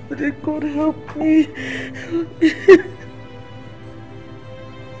happening? God help me. Help me.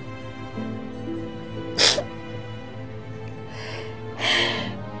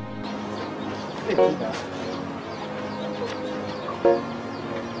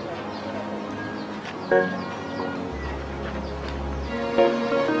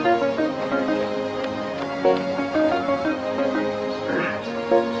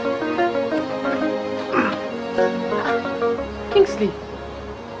 Kingsley,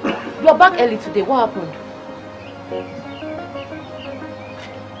 you're back early today. What happened?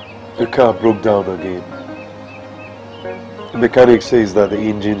 The car broke down again. The mechanic says that the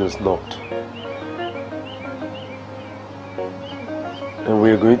engine is knocked. And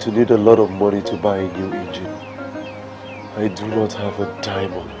we are going to need a lot of money to buy a new engine. I do not have a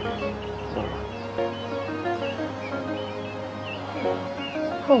dime on me.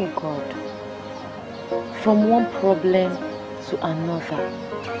 Oh God. From one problem to another.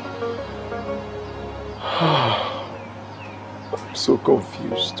 I'm so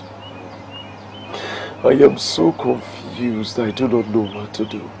confused. I am so confused. I do not know what to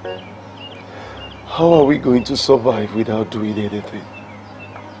do. How are we going to survive without doing anything?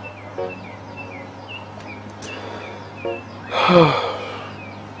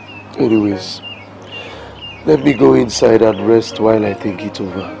 Anyways, let me go inside and rest while I think it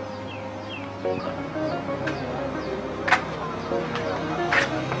over.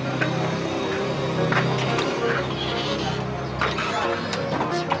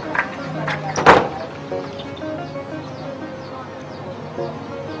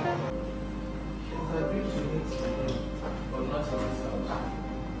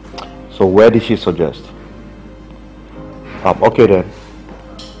 So where did she suggest? Okay then.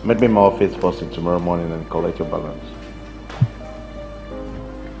 Meet me in my office first thing tomorrow morning and collect your balance.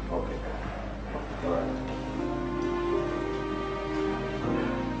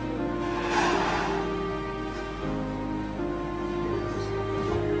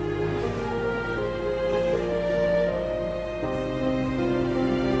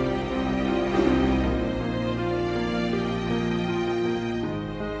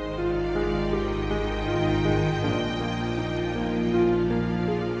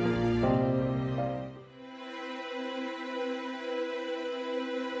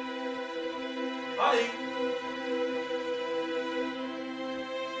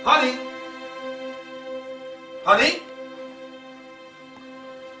 Honey?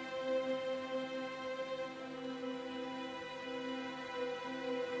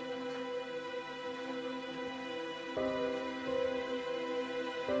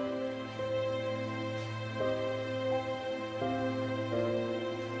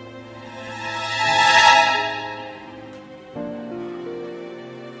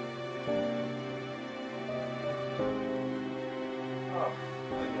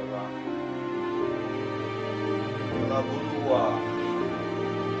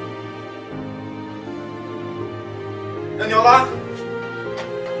 Eniola?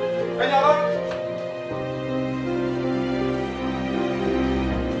 Eniola?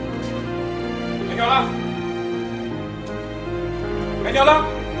 Eniola? Eniola?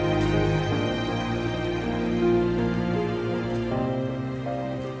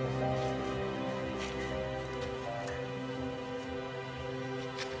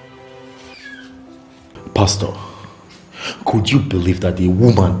 Pastor, could you believe that a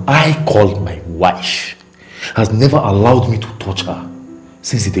woman I called my wife has never allowed me to touch her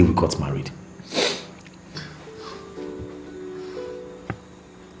since the day we got married?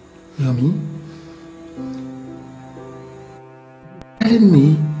 Yomi, telling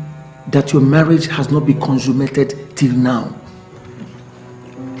me that your marriage has not been consummated till now.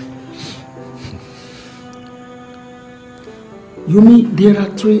 Yomi, there are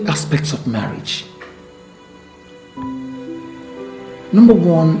three aspects of marriage. Number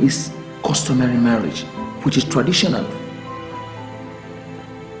one is customary marriage, which is traditional.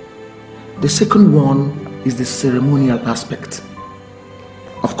 The second one is the ceremonial aspect.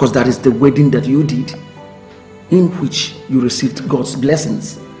 Of course, that is the wedding that you did, in which you received God's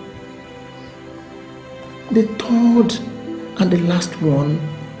blessings. The third and the last one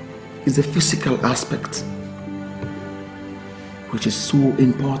is the physical aspect, which is so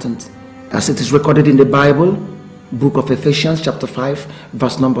important, as it is recorded in the Bible, book of Ephesians chapter 5,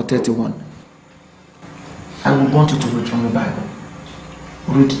 verse number 31. I will want you to read from the Bible.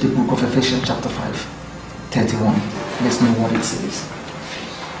 Read the book of Ephesians chapter 5, 31. Let's know what it says.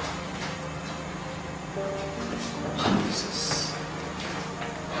 Jesus.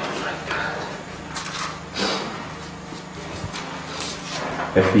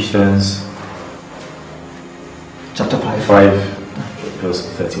 Ephesians chapter 5, verse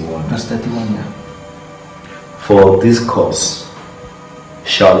 31. Verse 31, yeah. For this cause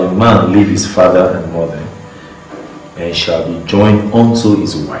shall a man leave his father and mother, and shall be joined unto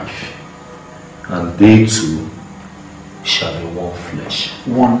his wife, and they two shall be one flesh.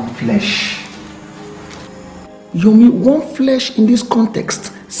 One flesh. Yomi, one flesh in this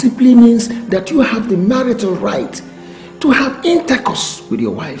context simply means that you have the marital right to have intercourse with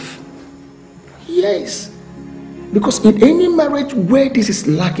your wife. Yes. Because in any marriage where this is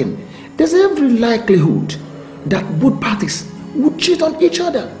lacking, there's every likelihood that both parties would cheat on each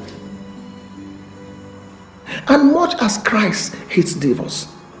other. And much as Christ hates divorce,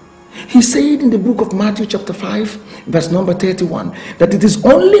 he said in the book of Matthew chapter 5, verse number 31, that it is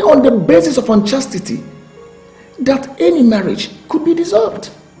only on the basis of unchastity that any marriage could be dissolved.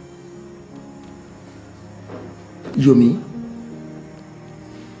 Yomi,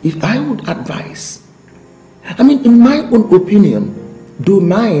 if I would advise, in my own opinion, though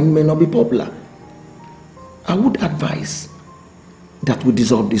mine may not be popular, I would advise that we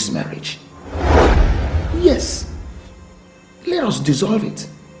dissolve this marriage. Yes, let us dissolve it.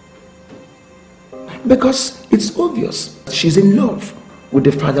 Because it's obvious she's in love with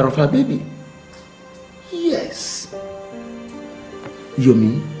the father of her baby. Yes.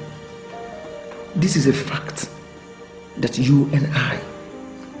 Yomi, this is a fact that you and I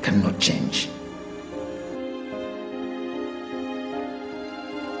cannot change.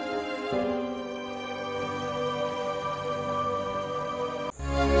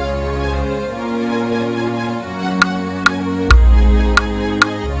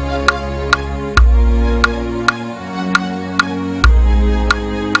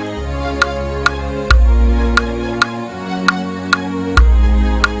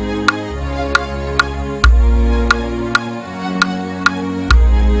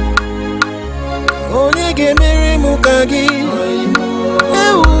 mukagi.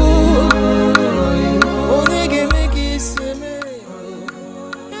 Onege meki seme.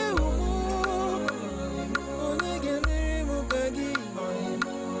 Onege mere mukagi.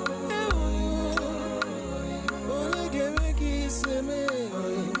 Onege meki seme.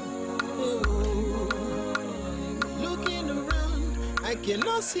 Looking around, I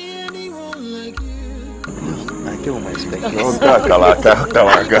cannot see anyone like you. I get what my expectation.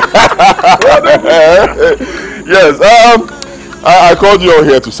 Yes, I called you all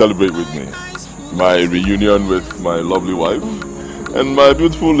here to celebrate with me. My reunion with my lovely wife and my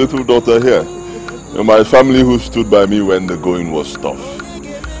beautiful little daughter here. And my family who stood by me when the going was tough.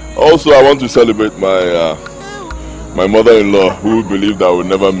 Also, I want to celebrate my my mother-in-law who believed I would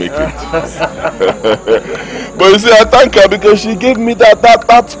never make it. But you see, I thank her because she gave me that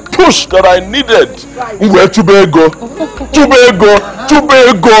push that I needed. Where Chubego?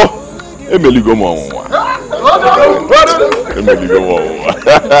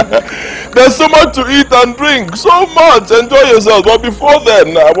 There's so much to eat and drink, so much. Enjoy yourself. But before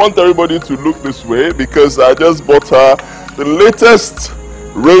then, I want everybody to look this way because I just bought her the latest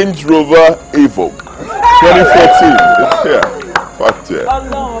Range Rover Evoque 2014. It's here. Fact here.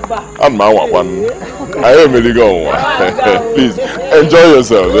 And my one. I am really going. Please enjoy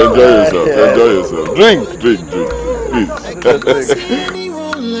yourself. Drink. Please.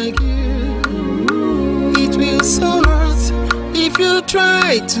 It will so hurt if you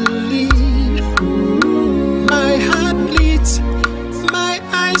try to leave. My heart bleeds, my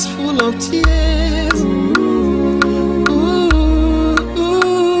eyes full of tears.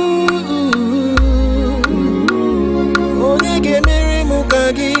 Onege mere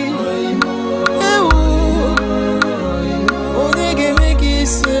mukagi. Onege meki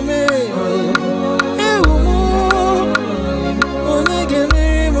seme. Onege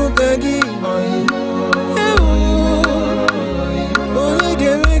mere mukagi.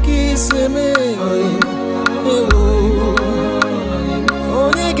 Onege meki seme.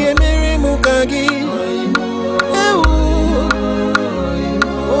 Onege mere mukagi.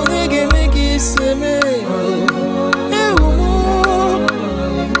 Onege meki seme.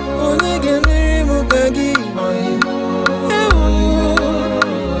 Onege mere mukagi.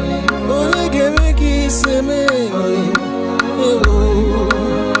 Onege meki seme.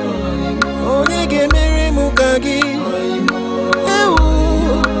 Onege mere mukagi.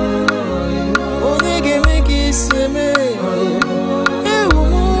 Onege meki seme.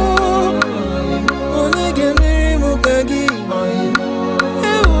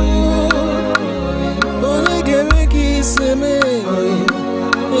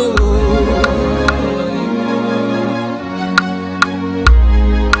 Onege mere mukagi.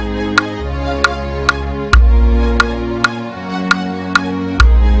 Onege meki seme.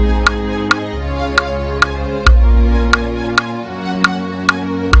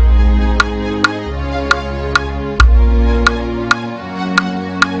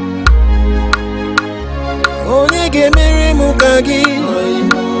 Onege mere mukagi.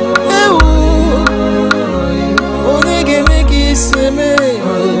 Onege meki seme.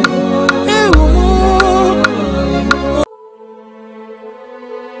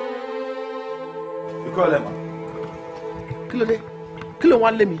 You call them. Kilo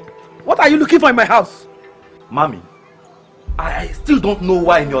one let me. What are you looking for in my house? Mommy, I still don't know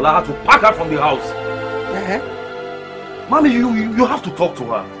why Nyola had to pack her from the house. Mommy, you have to talk to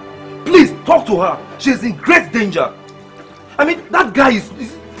her. Please, talk to her. She's in great danger. I mean, that guy is...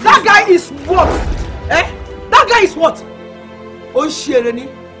 That guy is what? That guy is what? Oshireni,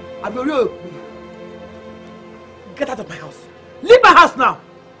 get out of my house. Leave my house now.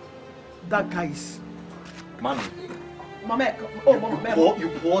 That guy is... Mommy. Mama, You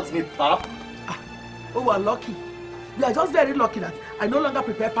bought me pap? Oh, we're lucky. We are just very lucky that I no longer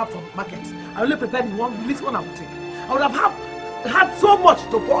prepare pap from markets. I only prepare the least one I would take. I would have had so much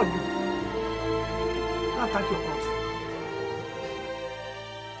to pour on you. Now thank your God.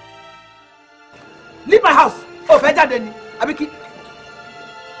 Leave my house. Oh, Feja Deni. Abiki.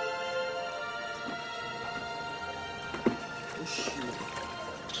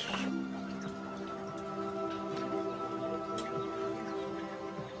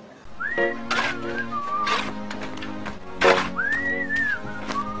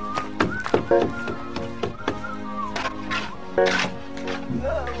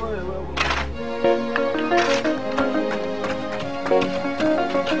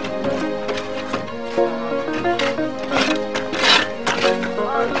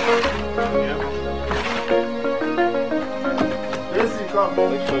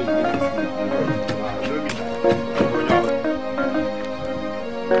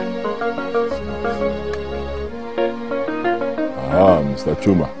 Mr.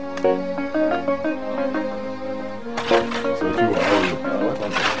 Chuma.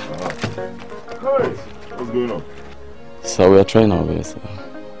 What's going on? Sir, we are trying our best, sir.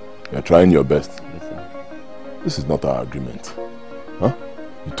 You're trying your best? Yes, sir. This is not our agreement. Huh?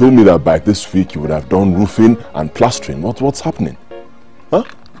 You told me that by this week you would have done roofing and plastering. What's happening? Huh?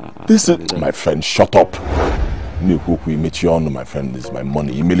 This is... My friend, shut up. My friend, this is my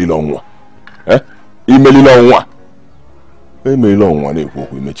money. Eh?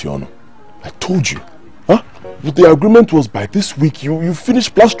 I told you. Huh? But the agreement was by this week you finish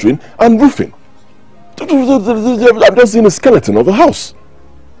plastering and roofing. I'm just seeing a skeleton of a house.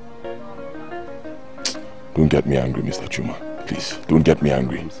 Don't get me angry, Mr. Chuma. Please, don't get me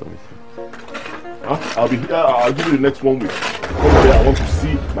angry. I'm sorry, sir. Huh? I'll be here. I'll give you the next 1 week. Come here. I want to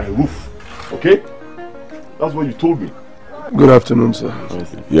see my roof. Okay? That's what you told me. Good afternoon, sir.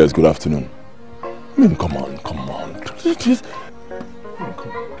 Yes, good afternoon. I mean, come on.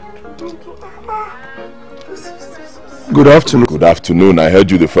 Good afternoon. Good afternoon. I heard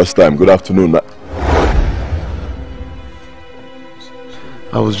you the first time. Good afternoon.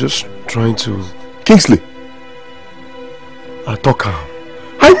 I was just trying to... Kingsley! Atoka.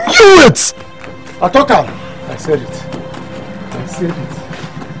 I knew it! Atoka! I said it.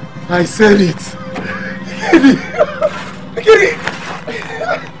 I said it. Ikedi!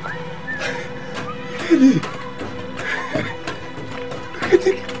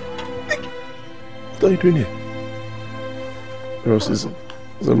 What are you doing here? Ross, it's a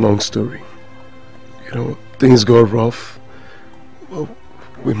long story. You know, things got rough. Well,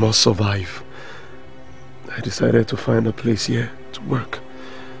 we must survive. I decided to find a place here to work.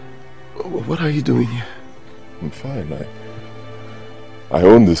 What are you doing here? I'm fine. I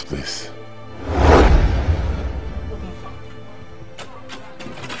own this place.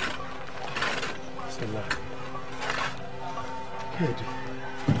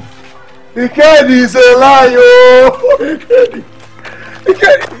 Ikedi is a lie, oh! Ikedi.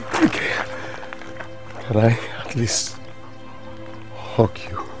 Can I at least hug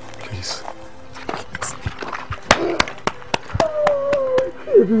you, please?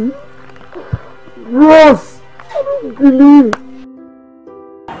 Ikedi. Ross! I don't believe.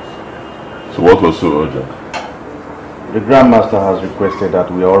 So what was so urgent? The Grandmaster has requested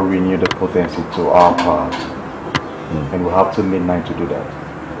that we all renew the potency to our part. And we'll have till midnight to do that.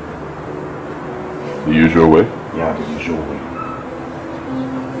 The usual way? Yeah, the usual way.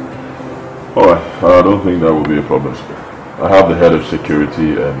 Alright, I don't think that will be a problem. I have the head of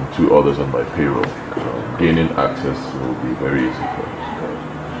security and 2 others on my payroll. Gaining access will be very easy for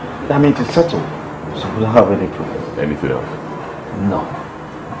us. That means it's settled. So we'll have any problem. Anything else? No.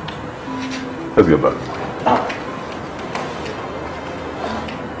 Let's get back.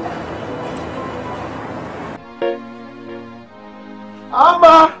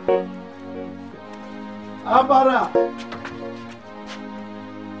 Amba! Ambara!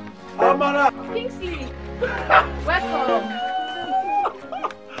 Ambara! Kingsley! Welcome!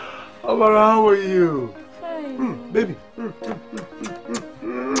 Ambara, how are you? Fine. Baby.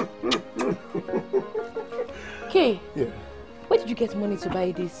 Kay, Yeah. where did you get money to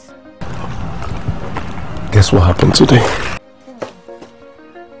buy this? Guess what happened today?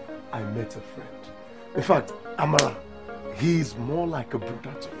 I met a friend. In fact, Amara, he's more like a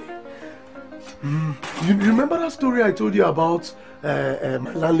brother to me. You remember that story I told you about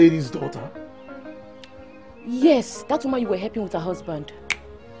my landlady's daughter? Yes, that woman you were helping with her husband.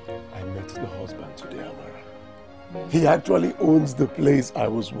 I met the husband today, Amara. He actually owns the place I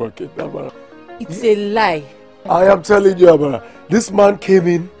was working, Amara. It's a lie. I am telling you, Amara. This man came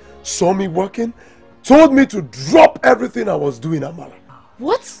in, saw me working, told me to drop everything I was doing, Amara.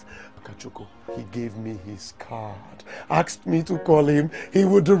 What? Kachoko, he gave me his card, asked me to call him. He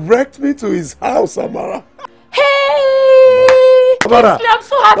would direct me to his house, Amara. Hey! Amara, Kingsley, I'm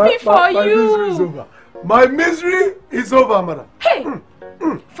so happy for you. My misery is over. My misery is over, Amara. Hey!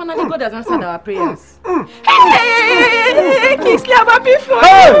 Finally, God has answered our prayers. Hey! Kingsley, I'm happy for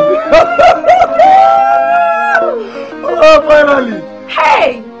Hey! you. Oh, finally!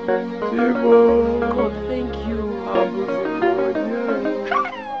 Hey! God, thank you.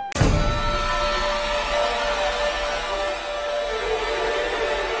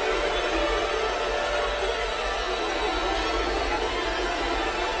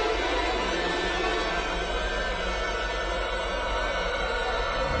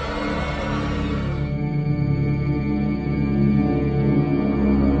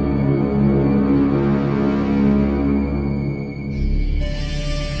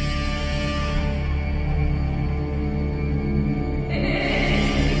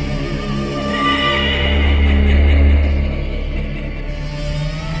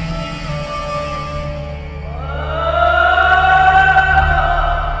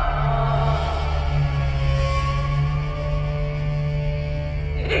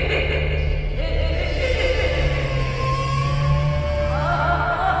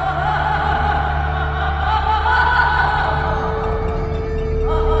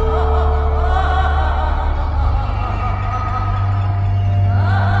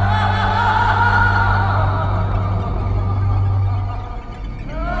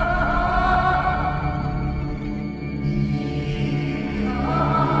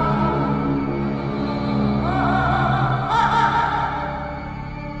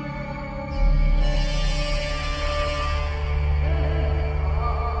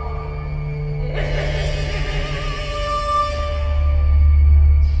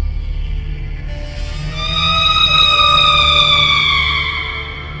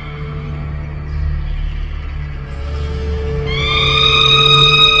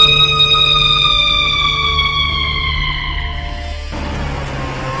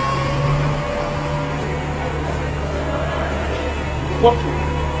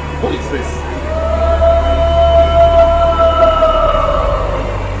 What is this?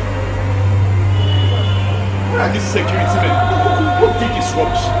 Where are these security men? Who did this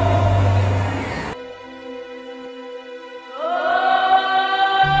rubbish?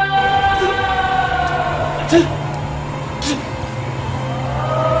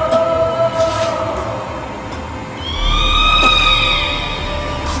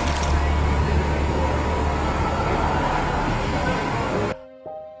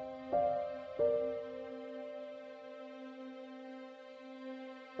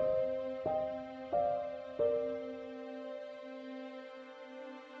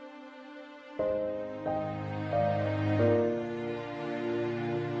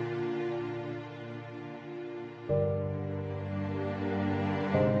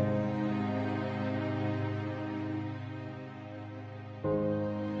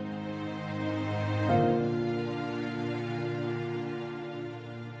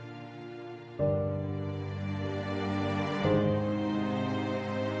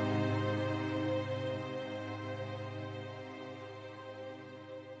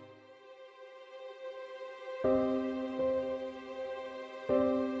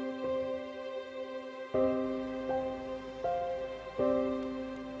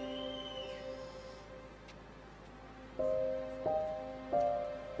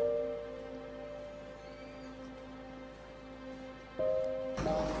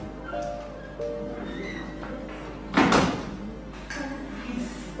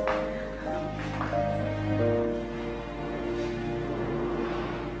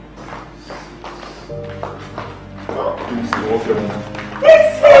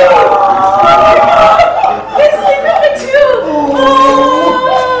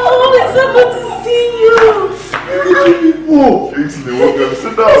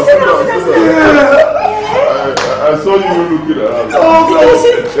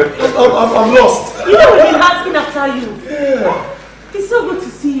 I'm lost. You know we've been asking after you. Yeah. It's so good to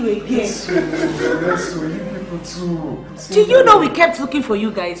see you again. Yes, so you people too. Do you know we kept looking for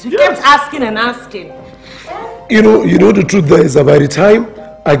you guys? We kept asking and asking. You know the truth there is that by the time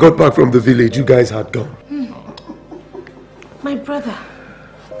I got back from the village, you guys had gone. My brother,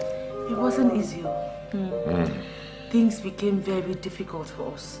 it wasn't easy. Things became very difficult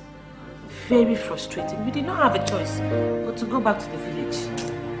for us. Very frustrating. We did not have a choice but to go back to the village.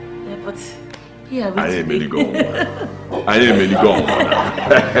 But yeah, I am really gone. I am really gone.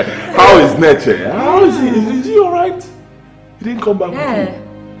 How is Neche? How is he? Is he alright? He didn't come back with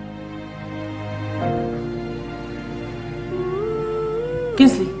you?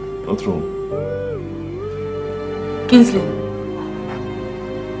 Kingsley. What's wrong? Kingsley.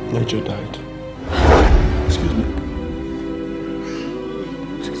 Neche died. Excuse me?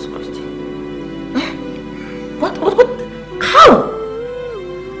 Jesus Christ. What? How?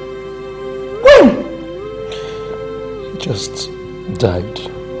 Just died.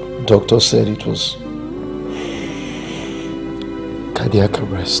 Doctor said it was cardiac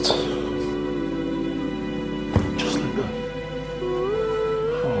arrest. Just like that.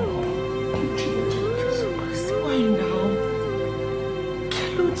 Oh, why now?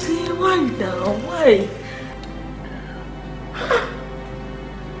 Keluti, why now? Why?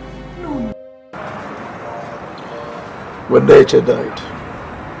 No. When Neche died,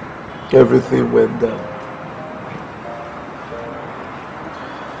 everything went down.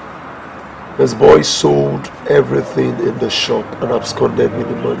 His boy sold everything in the shop and absconded with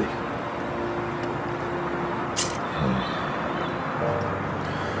the money.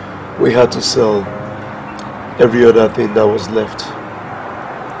 We had to sell every other thing that was left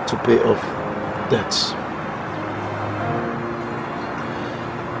to pay off debts.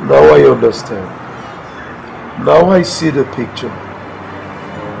 Now I understand. Now I see the picture.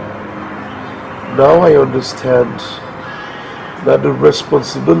 Now I understand that the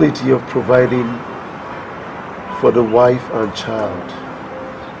responsibility of providing for the wife and child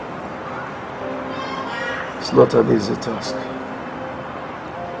is not an easy task.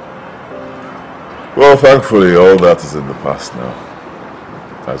 Well, thankfully, all that is in the past now.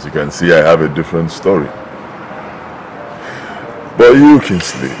 As you can see, I have a different story. But you,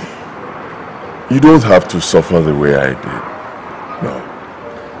 Kingsley, you don't have to suffer the way I did. No.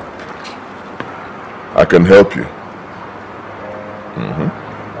 I can help you.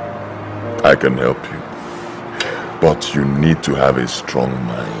 I can help you. But you need to have a strong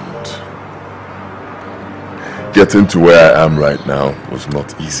mind. Getting to where I am right now was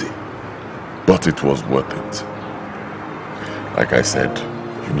not easy. But it was worth it. Like I said,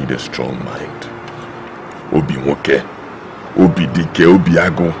 you need a strong mind. Obi nwoke, obi dike, obi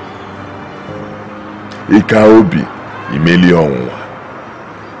ago. Ika obi, imeli onwa.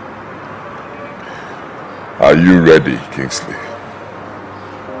 Are you ready, Kingsley?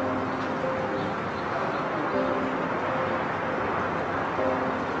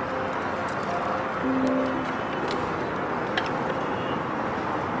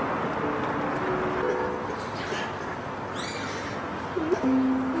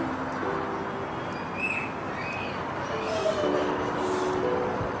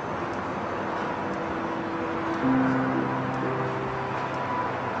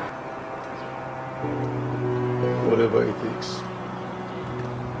 Whatever it takes.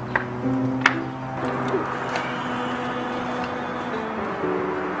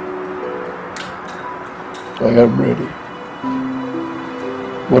 I am ready.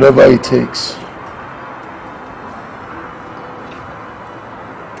 Whatever it takes.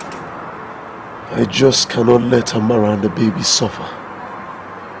 I just cannot let Amara and the baby suffer.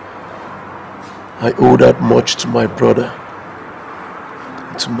 I owe that much to my brother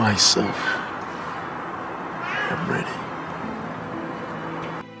and to myself. I'm ready.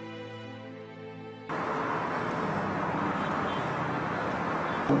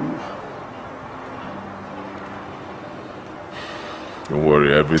 Don't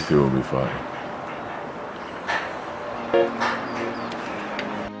worry, everything will be fine.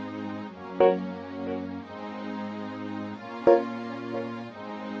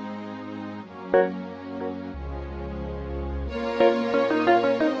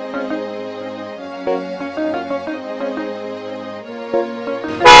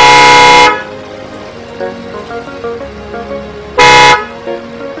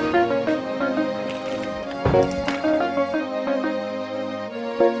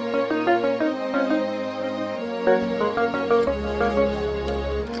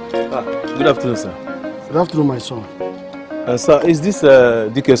 Good afternoon, sir. Good afternoon, my son. Sir, is this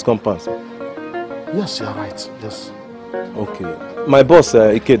DK's compound, sir? Yes, you are right. Yes. Okay. My boss,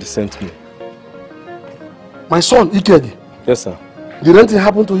 Ikedi, sent me. My son, Ikedi? Yes, sir. Did anything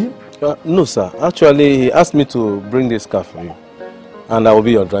happen to him? No, sir. Actually, he asked me to bring this car for you. And I will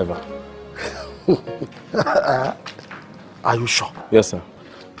be your driver. Are you sure? Yes, sir.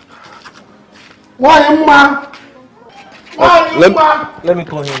 Why, Ma? Let me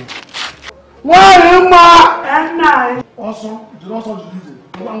call him. Why, Ma? Awesome. Do not want to use it.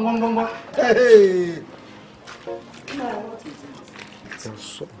 Hey.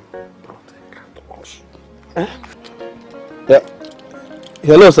 Yeah.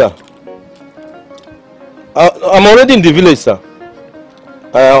 Hello, sir. I'm already in the village, sir.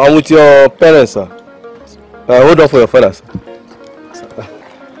 I'm with your parents, sir. Hold on for your father, sir.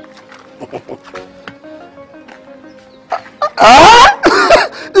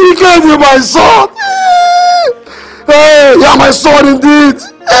 He gave you my son. Hey, you are my son indeed.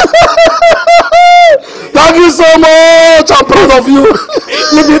 Thank you so much. I'm proud of you.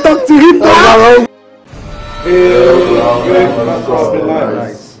 Let me talk to him now. Hail the greatness of the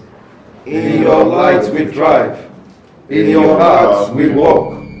light. In your light we drive. In your heart we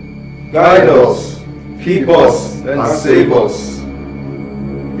walk. Guide us, keep us, and save us.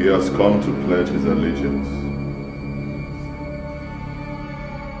 He has come to pledge his allegiance.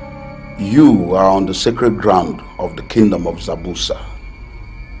 You are on the sacred ground of the kingdom of Zabusa.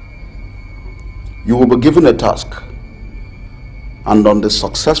 You will be given a task, and on the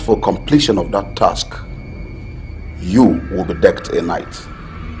successful completion of that task, you will be decked a knight.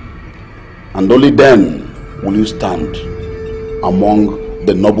 And only then will you stand among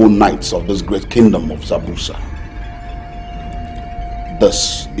the noble knights of this great kingdom of Zabusa.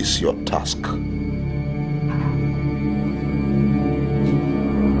 This is your task.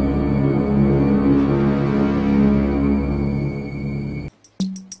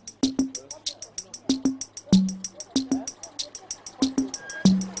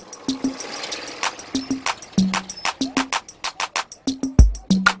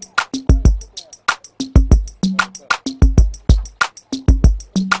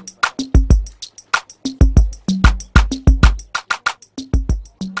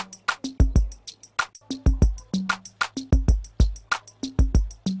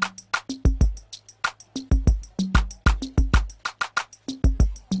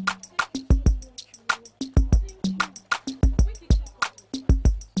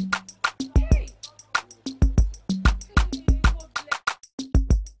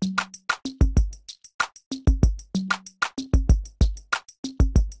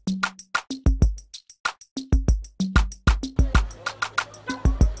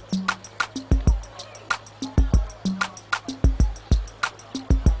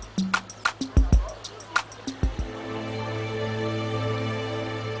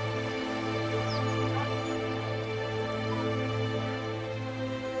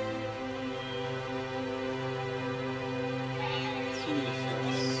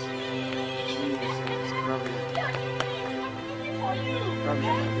 The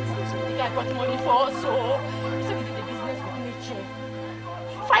guy got money for us, so he said he did a business with nature.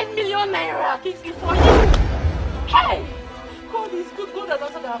 5 million naira, Kingsley, for you. Hey! God is good. God has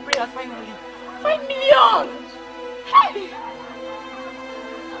answered our prayers finally. 5 million! Hey!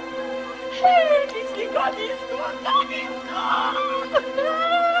 Hey, Kingsley, God is good. God is good.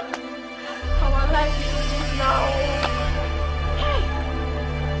 Our life is good now. Hey!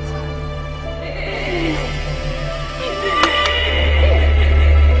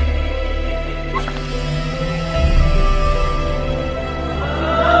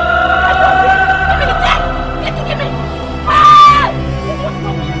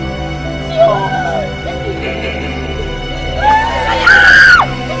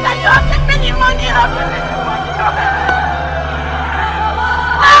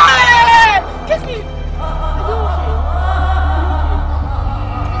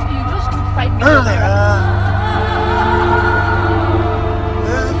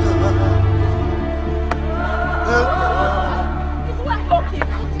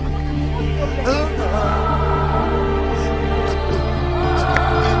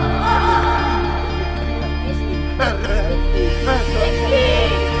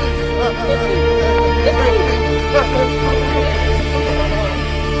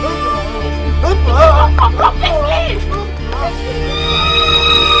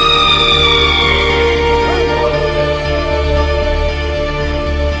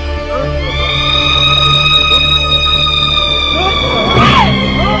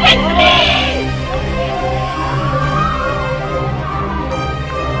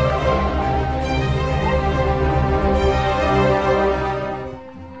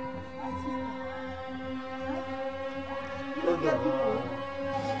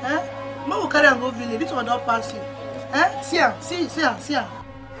 See her.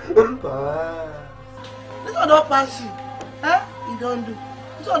 This one don't pass you. Huh? You don't do.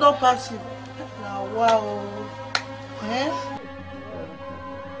 This one don't pass you. Now, wow. Eh?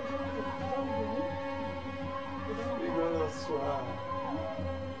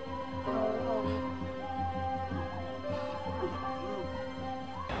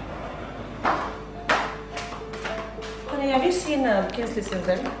 Honey, have you seen Kingsley since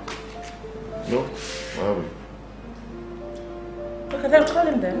then? No, I haven't. Okay, then call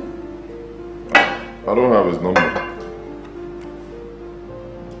him then. I don't have his number.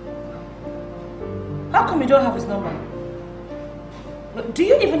 How come you don't have his number? Do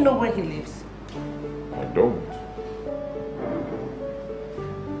you even know where he lives? I don't.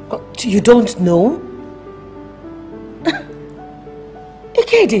 You don't know?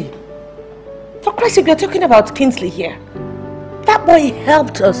 Ikedi, for Christ's sake, we are talking about Kingsley here. That boy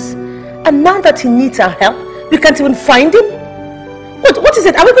helped us. And now that he needs our help, we can't even find him? What is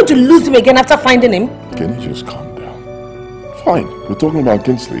it? Are we going to lose him again after finding him? Can you just calm down? Fine, we're talking about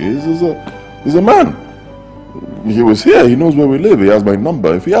Kingsley. He's a man. He was here, he knows where we live, he has my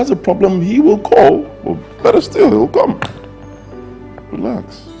number. If he has a problem, he will call. Or better still, he'll come.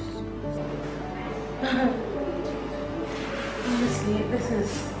 Relax. Honestly, this is...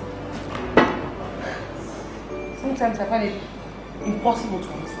 Sometimes I find it impossible to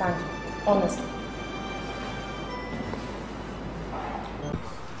understand, honestly.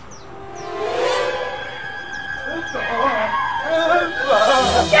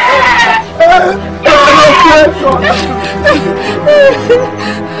 I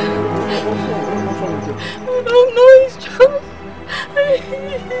don't know, it's just...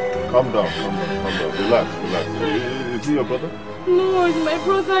 Calm down. Relax. Is he your brother? No, it's my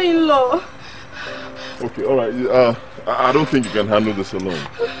brother-in-law. Okay, alright. I don't think you can handle this alone.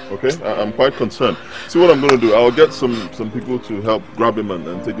 Okay? I'm quite concerned. See what I'm going to do? I'll get some people to help grab him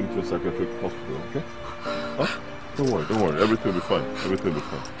and take him to a psychiatric hospital, okay? Huh? Don't worry. Everything will be fine. Come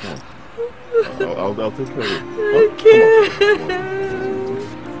on. I'll take care of it. Huh? Come on.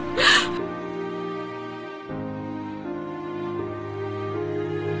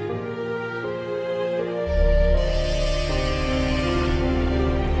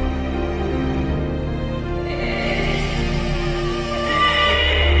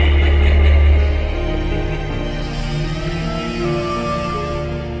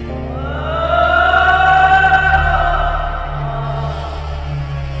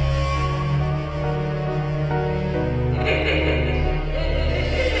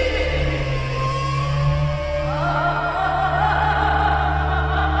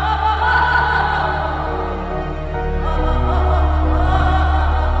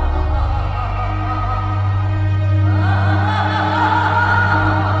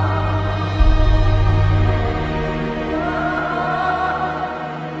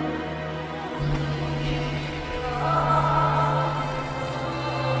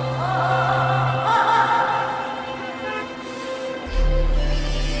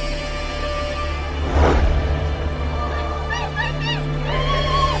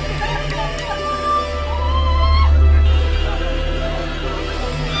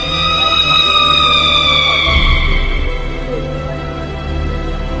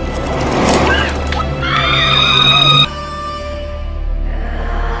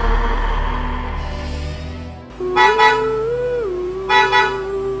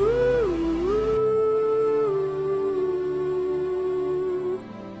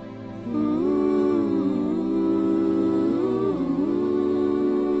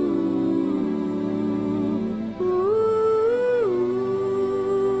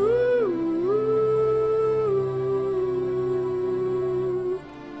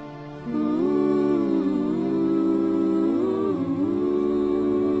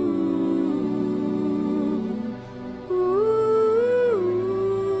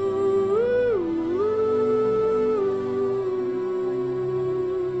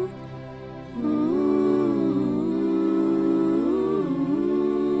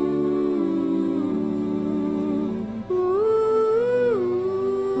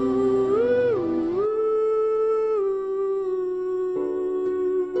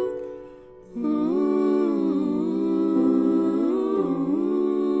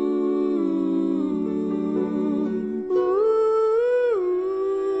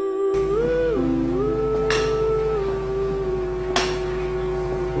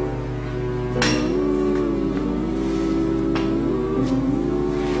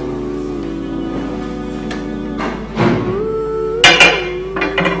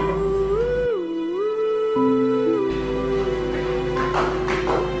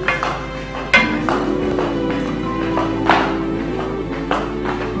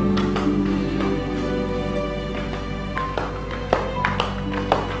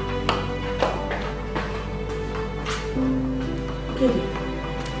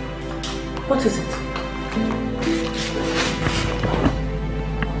 What is it?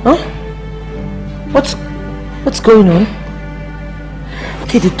 Huh? What's going on?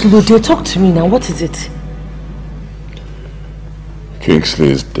 Okay, dear, talk to me now. What is it? Kingsley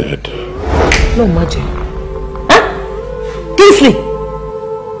is dead. No magic. Huh? Kingsley?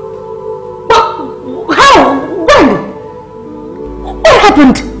 What? How? When? What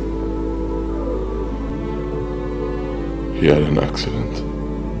happened? He had an accident.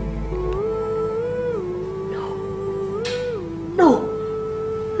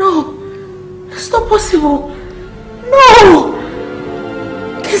 No. It's not possible. No!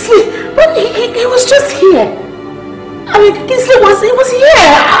 Kingsley, but he was just here. I mean, Kingsley was here.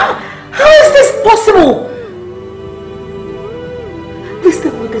 How is this possible? Please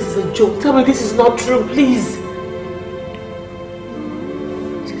tell me this is a joke. Tell me this is not true, please.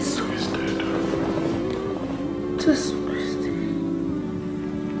 Jesus Christ.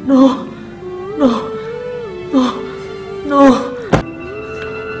 No.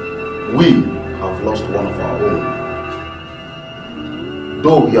 We have lost one of our own.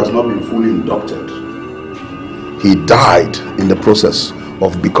 Though he has not been fully inducted, he died in the process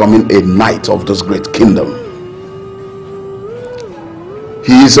of becoming a knight of this great kingdom.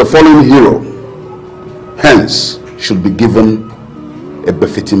 He is a fallen hero, hence should be given a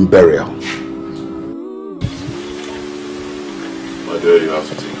befitting burial. My dear, you have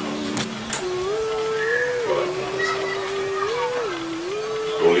to take heart.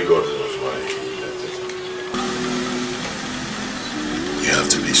 Only God knows why he let it happen. You have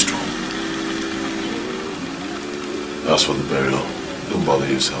to be strong. As for the burial, don't bother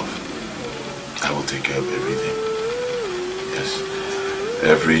yourself. I will take care of everything. Yes.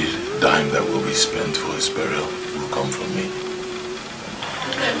 Every dime that will be spent for his burial will come from me.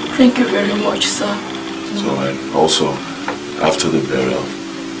 Thank you very much, sir. So, and also, after the burial,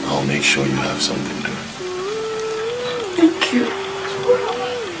 I'll make sure you have something to. Thank you.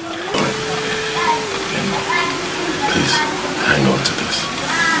 Please, hang on to this.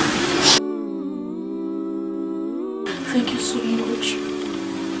 Thank you so much.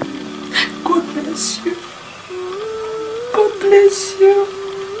 God bless you. God bless you.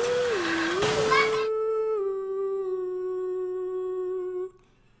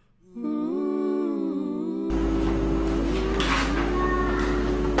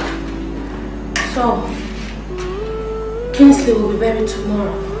 So, Kingsley will be buried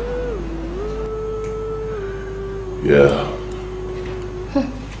tomorrow. Yeah.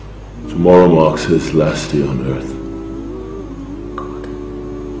 Tomorrow marks his last day on earth. God,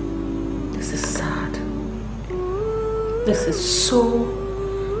 this is sad. This is so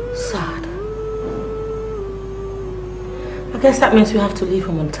sad. I guess that means we have to leave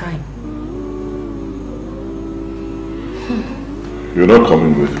him on time. You're not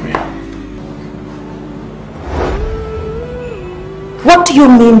coming with me. What do you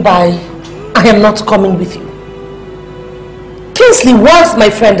mean by I am not coming with you? Kingsley was my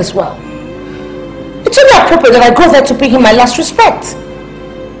friend as well. It's only appropriate that I go there to pay him my last respect.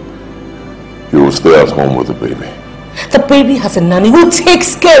 You will stay at home with the baby. The baby has a nanny who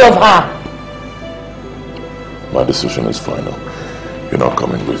takes care of her. My decision is final. You're not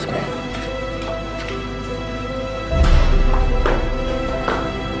coming with me.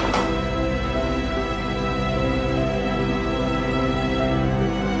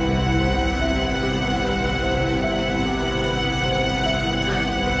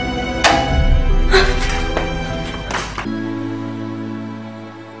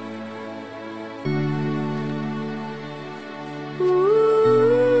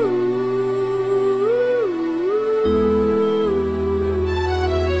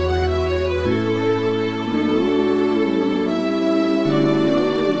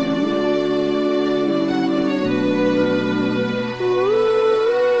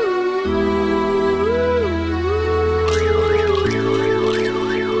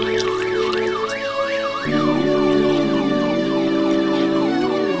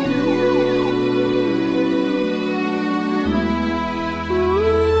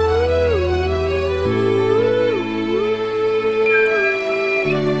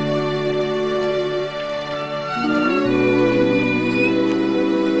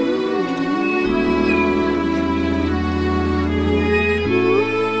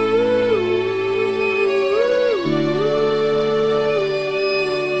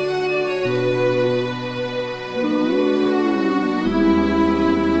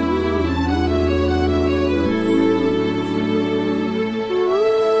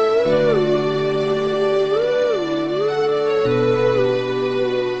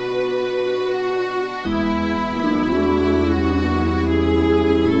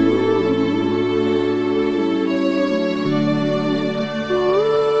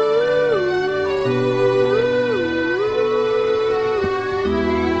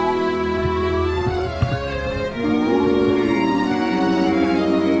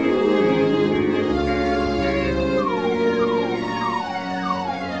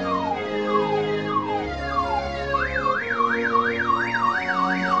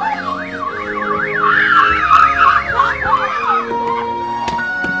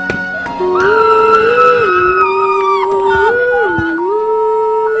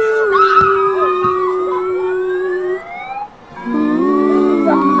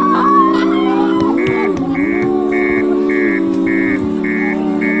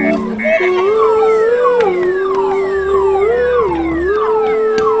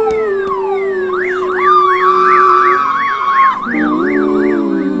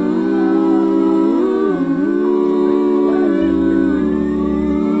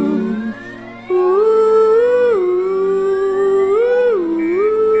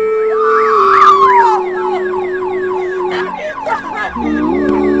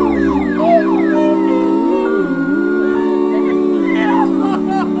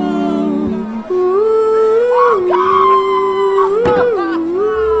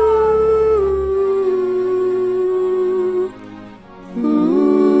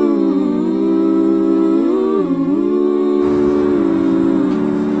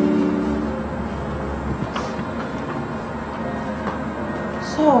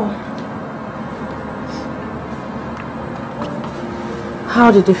 How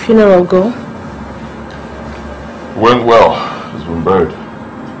did the funeral go? Went well. He's been buried.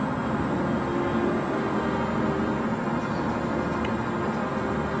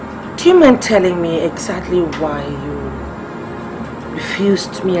 Do you mind telling me exactly why you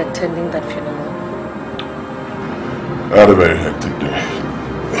refused me attending that funeral? I had a very hectic day.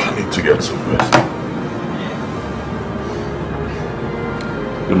 I need to get some rest.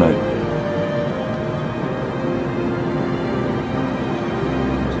 Good night.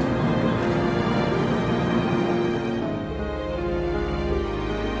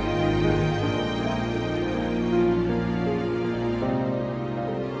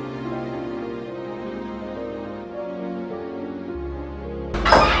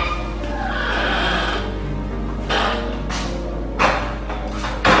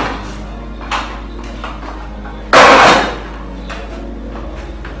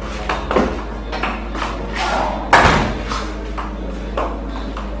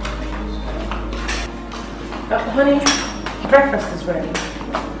 Honey, breakfast is ready.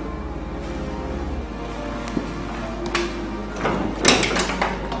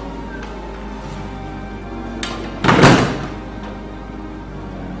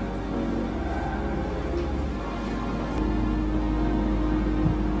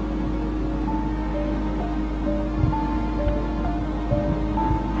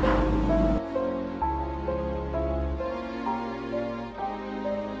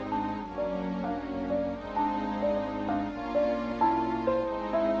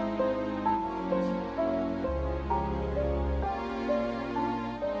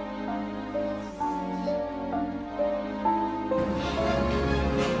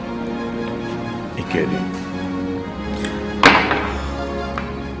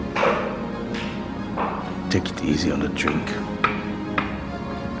 Take it easy on the drink.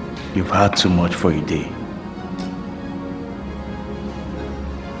 You've had too much for a day.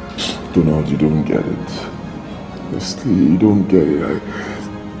 Donald, you don't get it. Honestly, you don't get it.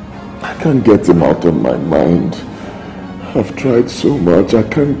 I can't get him out of my mind. I've tried so much. I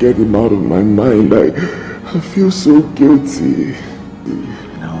can't get him out of my mind. I feel so guilty.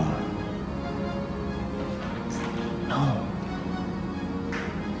 No.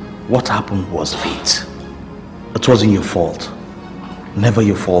 What happened was fate. It wasn't your fault. Never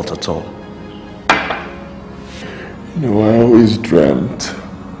your fault at all. You know, I always dreamt.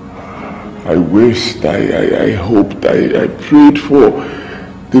 I wished, I hoped, I prayed for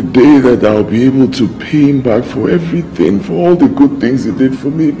the day that I'll be able to pay him back for everything, for all the good things he did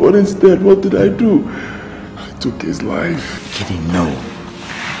for me. But instead, what did I do? I took his life. Kitty, no.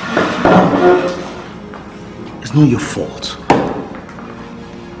 It's not your fault.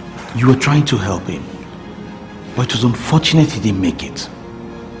 You were trying to help him. But it was unfortunate he didn't make it.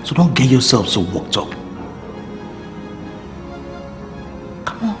 So don't get yourself so worked up.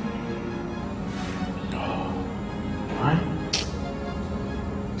 Come on.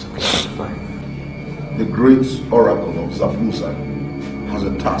 The great oracle of Zafusa has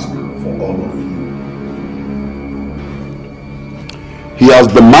a task for all of you. He has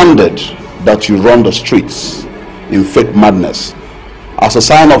demanded that you run the streets in faith madness as a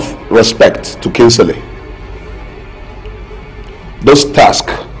sign of respect to Kinsley. This task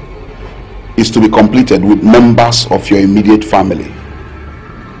is to be completed with members of your immediate family.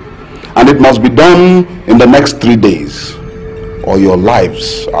 And it must be done in the next 3 days, or your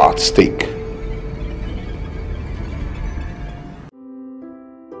lives are at stake.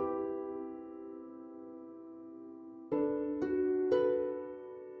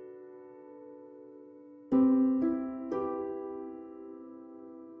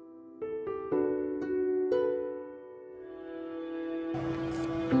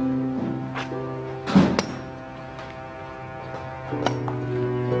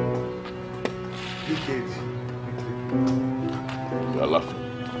 You're laughing.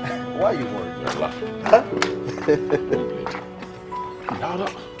 Why are you worried? You're laughing.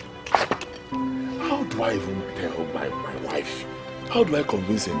 How do I even tell my wife? How do I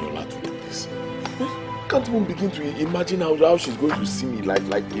convince Eniola to do this? I can't even begin to imagine how she's going to see me like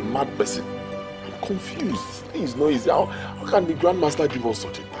a mad person. I'm confused. Things no easy. How can the Grandmaster give us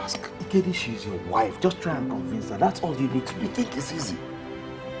such a task? Ikedi, she's your wife. Just try and convince her. That's all you need to do. You think it's easy?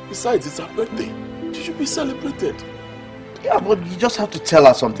 Besides, it's her birthday. She should be celebrated. Yeah, but you just have to tell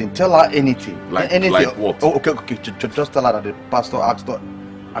her something. Tell her anything. Anything. Like what? Oh, okay. Just tell her that the pastor asked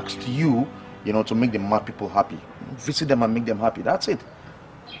you, to make the mad people happy. Visit them and make them happy. That's it.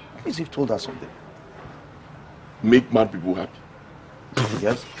 At least you've told her something. Make mad people happy?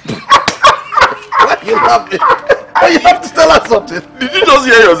 Yes. Why are you laughing? Why you have to tell her something? Did you just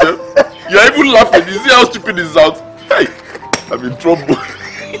hear yourself? You're even laughing. You see how stupid this sounds? Hey! I'm in trouble.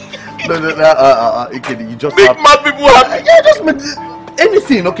 No, you just make mad people happy. Yeah, just make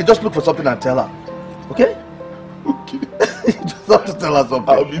anything. Okay, just look for something and tell her. Okay? Okay. You just have to tell her something.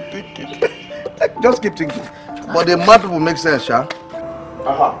 I'll be thinking. Just keep thinking. But the mad people make sense, Sha.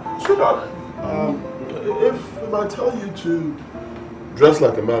 Sweetheart, if I tell you to dress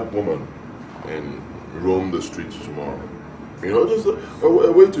like a mad woman and roam the streets tomorrow, you know, just a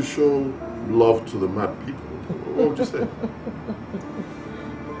way to show love to the mad people, what would you say?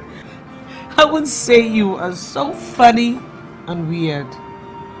 I would say you are so funny and weird.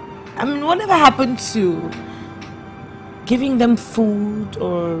 I mean, whatever happened to giving them food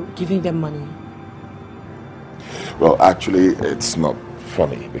or giving them money? Well, actually, it's not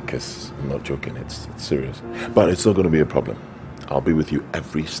funny because I'm not joking, it's serious. But it's not going to be a problem. I'll be with you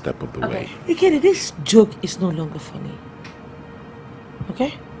every step of the way. You get it, this joke is no longer funny.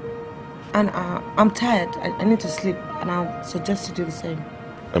 Okay? And I'm tired. I need to sleep, and I'll suggest you do the same.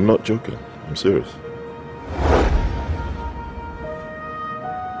 I'm not joking. I'm serious.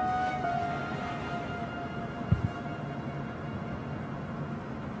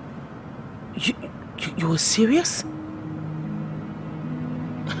 You were serious?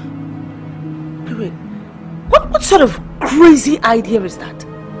 Wait. What sort of crazy idea is that?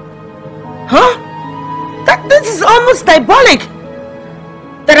 Huh? This is almost diabolic.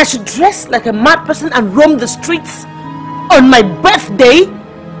 That I should dress like a mad person and roam the streets on my birthday?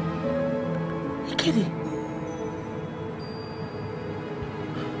 You kidding?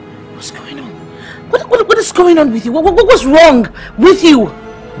 What's going on? What is going on with you? What was wrong with you?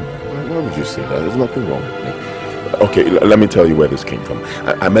 Why would you say that? There's nothing wrong with me. Okay, let me tell you where this came from.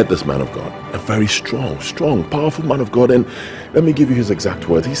 I met this man of God, a very strong, powerful man of God, and let me give you his exact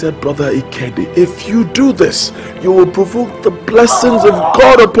words. He said, Brother Ikedi, if you do this, you will provoke the blessings of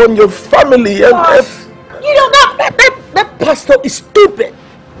God upon your family. And you know, that pastor is stupid.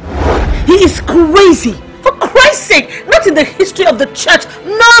 He is crazy. For Christ's sake, not in the history of the church,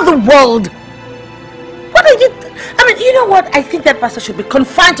 nor the world. What are you... I mean, you know what? I think that pastor should be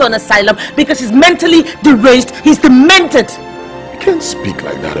confined to an asylum because he's mentally deranged. He's demented. You can't speak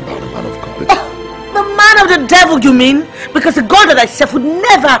like that about a man of God. The man of the devil, you mean? Because the God that I serve would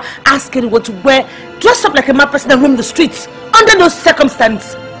never ask anyone to dress up like a mad person and roam the streets under no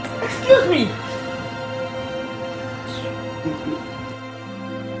circumstance. Excuse me.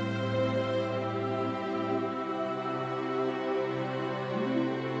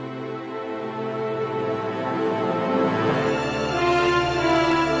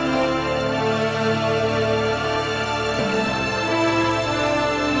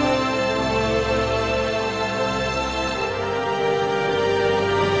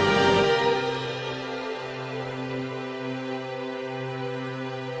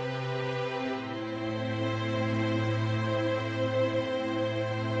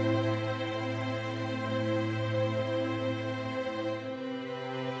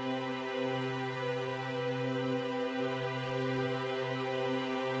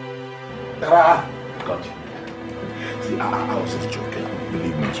 God. See, I was just joking.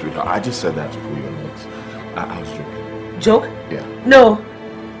 Believe me, sweetheart. I just said that to pull your legs. I was joking. Joke? Yeah. No,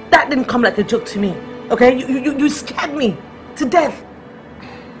 that didn't come like a joke to me. Okay, you scared me to death.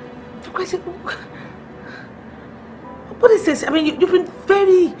 For Christ's sake, what is this? I mean, you've been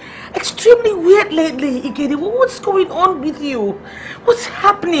very, extremely weird lately, Ikedi. What's going on with you? What's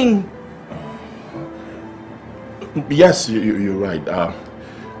happening? Yes, you're right.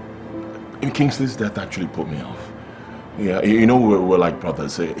 Kingsley's death actually put me off. Yeah, you know, we're like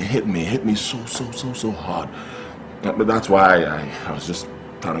brothers. It hit me so hard. But that's why I was just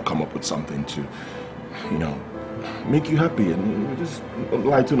trying to come up with something to, you know, make you happy and just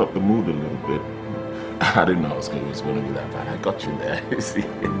lighten up the mood a little bit. I didn't know it was going to be that bad. I got you there, you see.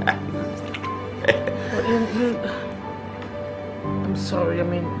 I'm sorry, I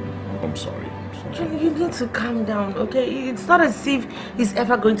mean... I'm sorry. You need to calm down, okay? It's not as if he's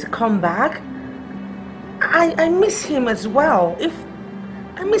ever going to come back. I miss him as well.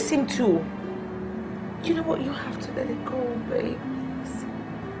 I miss him too. You know what? You have to let it go, babe.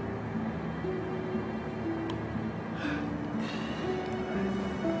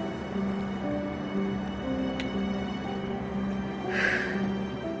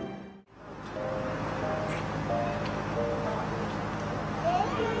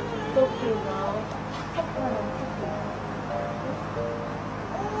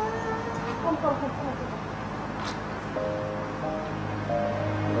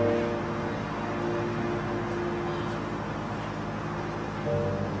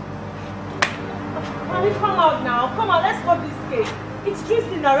 Come out now. Come on, let's cut this cake. It's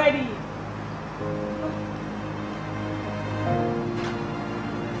drizzling already.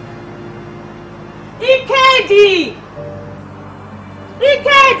 Ikedi!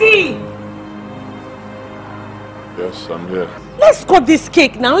 Ikedi! Yes, I'm here. Let's cut this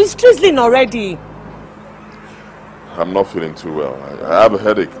cake now. It's drizzling already. I'm not feeling too well. I have a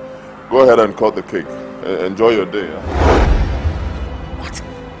headache. Go ahead and cut the cake. Enjoy your day. What?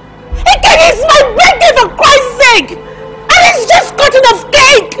 Ikedi, it's my birthday for Christ's sake! And it's just cutting off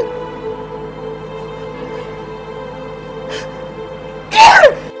cake!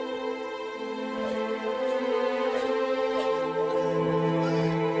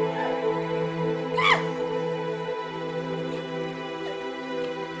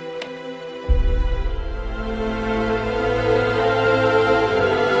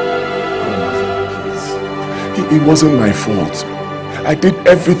 It wasn't my fault. I did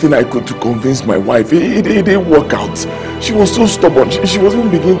everything I could to convince my wife. It didn't work out. She was so stubborn. She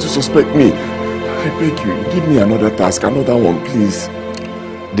wasn't beginning to suspect me. I beg you, give me another task, another one, please.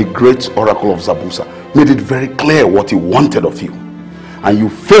 The great oracle of Zabuza made it very clear what he wanted of you. And you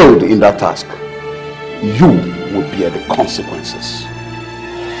failed in that task. You will bear the consequences.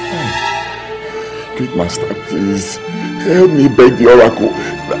 Great master, please. Help me beg the oracle.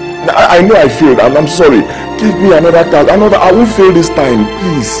 I know I failed and I'm sorry. Give me another task. I won't fail this time,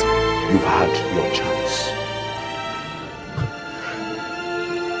 please. You've had your chance.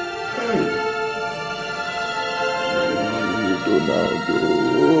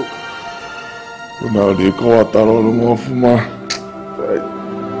 Ronaldo, come out and Fuma.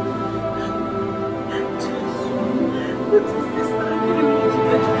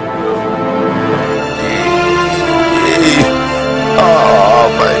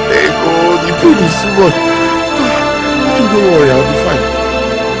 Too much. Don't worry, I'll be fine.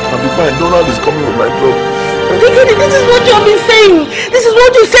 I'll be fine. Donald is coming with my drug. This is what you have been saying. This is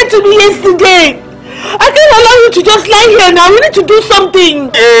what you said to me yesterday. I can't allow you to just lie here now. We need to do something.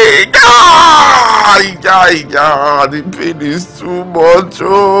 The pain is too much.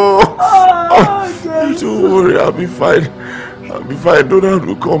 Don't worry, I'll be fine. I'll be fine. Donald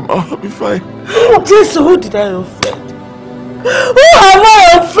will come. I'll be fine. Jesus, who did I offend? Who have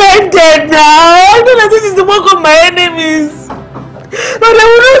I offended now? I know that this is the work of my enemies. But I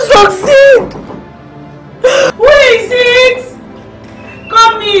will not succeed. Where is it?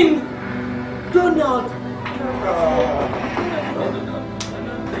 Come in. Donald.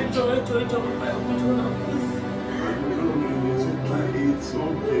 It's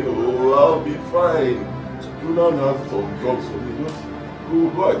okay. Oh, I'll be fine. Donald has some drugs for me.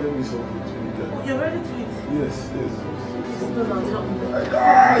 Go and get me something to eat. You're ready to eat? Yes. Donald, help me.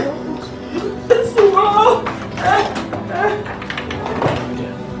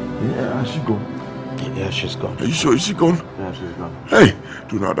 Yeah, has she gone? Yeah, she's gone. Are you sure? Is she gone? Yeah, she's gone. Hey,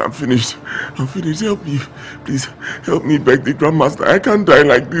 Donald, I'm finished. Help me. Please, help me beg the Grandmaster. I can't die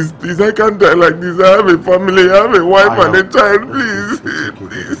like this, please. I can't die like this. I have a family, I have a wife and a child, please.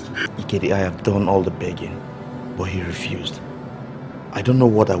 Please. Ikedi, I have done all the begging, but he refused. I don't know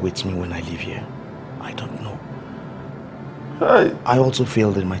what awaits me when I leave here. I don't know. Hey. I also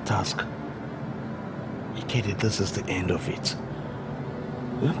failed in my task. Ikedi, this is the end of it.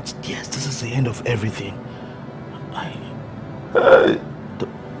 Yes, this is the end of everything.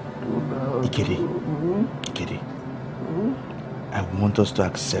 Ikedi, I want us to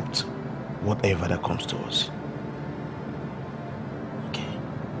accept whatever that comes to us.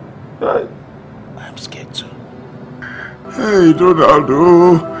 Okay? I'm scared too. Hey,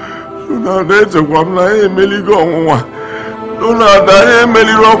 Donaldo. Donald, it's a one line, Emily gone. Donald, I am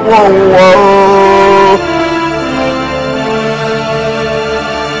Emily Rock one.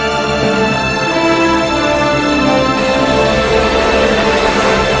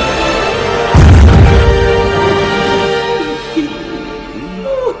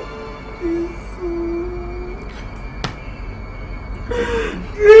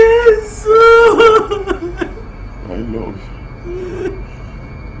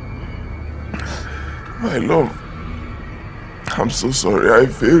 My love, I'm so sorry I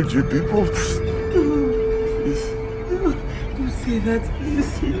failed you people. Please. Don't say that,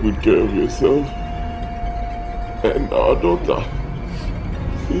 please. Take good care of yourself and our daughter.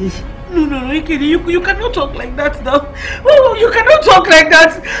 Please. No, Ikedi, you cannot talk like that now. Oh, you cannot talk like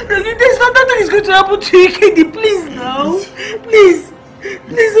that. There's nothing is going to happen to you, Ikedi. Please now. Please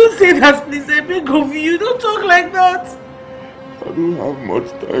don't say that, please. I beg of you. Don't talk like that. I don't have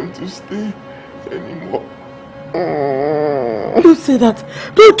much time to stay anymore. Don't say that.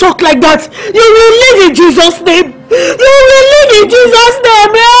 Don't talk like that. You will live in Jesus' name. You will live in Jesus'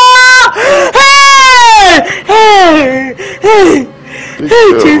 name. Hey!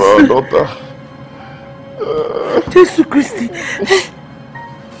 Take care of our daughter. Jesus Christ.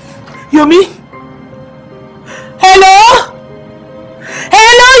 Yomi?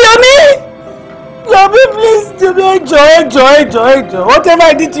 Angel. Whatever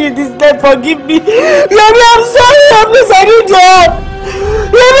I did to you this day, forgive me. Yemi, I'm sorry. Please, I need your help.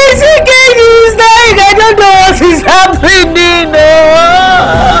 Yemi, is dying. I don't know what is happening.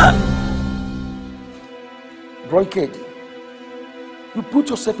 Bro Kid, you put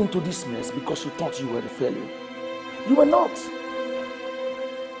yourself into this mess because you thought you were a failure. You were not.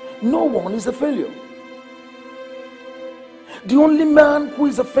 No one is a failure. The only man who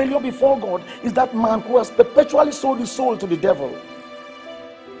is a failure before God is that man who has perpetually sold his soul to the devil.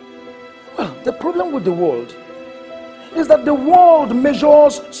 Well, the problem with the world is that the world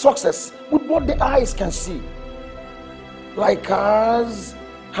measures success with what the eyes can see. Like cars,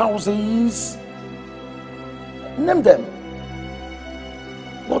 houses, name them.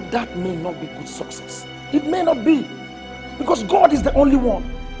 But that may not be good success. It may not be. Because God is the only one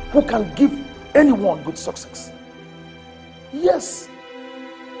who can give anyone good success. Yes,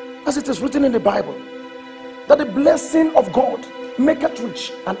 as it is written in the Bible, that the blessing of God maketh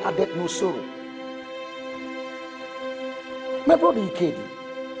rich and addeth no sorrow. My brother Ikedi,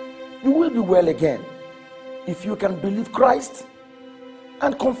 you will be well again if you can believe Christ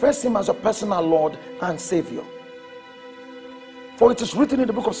and confess him as your personal Lord and Savior. For it is written in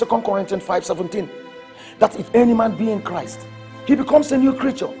the book of 2 Corinthians 5:17 that if any man be in Christ, he becomes a new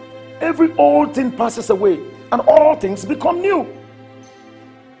creature. Every old thing passes away and all things become new.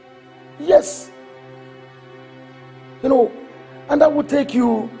 Yes. You know, and that would take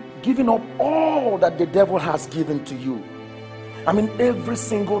you giving up all that the devil has given to you. I mean, every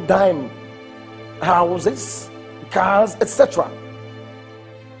single dime, houses, cars, etc.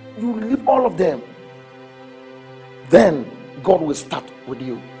 You leave all of them. Then God will start with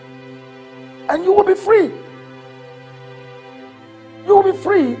you. And you will be free. You will be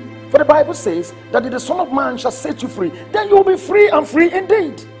free. For the Bible says that if the Son of Man shall set you free, then you will be free and free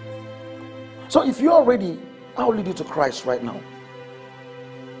indeed. So if you are ready, I'll lead you to Christ right now.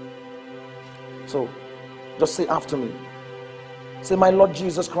 So just say after me. Say, my Lord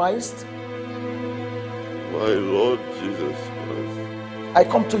Jesus Christ. My Lord Jesus Christ. I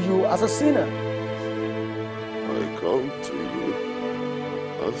come to you as a sinner. I come to you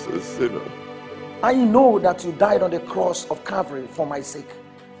as a sinner. I know that you died on the cross of Calvary for my sake.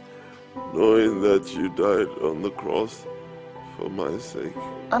 Knowing that you died on the cross for my sake.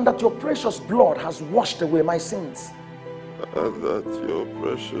 And that your precious blood has washed away my sins. And that your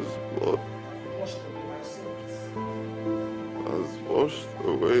precious blood has washed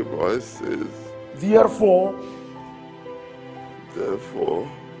away my sins. Therefore,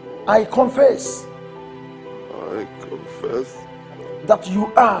 I confess that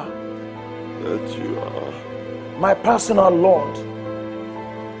you are my personal Lord,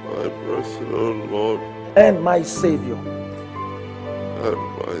 and my Savior.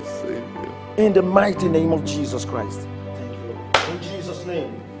 In the mighty name of Jesus Christ. Thank you. In Jesus'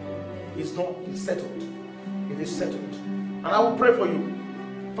 name. It's done. It's settled. It is settled. And I will pray for you.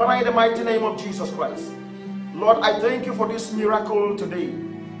 Father, in the mighty name of Jesus Christ. Lord, I thank you for this miracle today.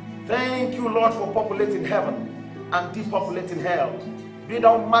 Thank you, Lord, for populating heaven and depopulating hell. Be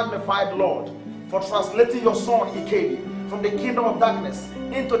thou magnified, Lord, for translating your son Ikedi from the kingdom of darkness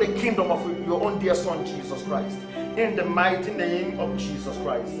into the kingdom of your own dear son Jesus Christ. In the mighty name of Jesus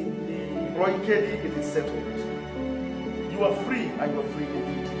Christ. Bro Ikedi, it is settled. You are free and you are free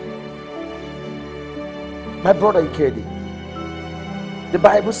indeed. My brother Ikedi, the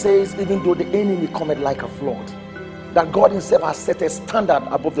Bible says even though the enemy cometh like a flood, that God himself has set a standard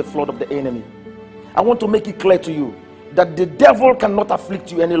above the flood of the enemy. I want to make it clear to you that the devil cannot afflict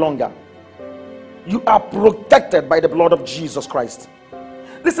you any longer. You are protected by the blood of Jesus Christ.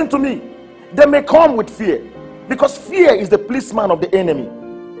 Listen to me. They may come with fear, because fear is the policeman of the enemy.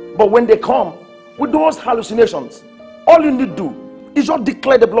 But when they come with those hallucinations, all you need to do is just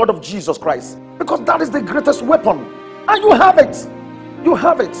declare the blood of Jesus Christ, because that is the greatest weapon. And you have it. You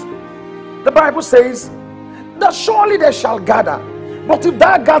have it. The Bible says that surely they shall gather, but if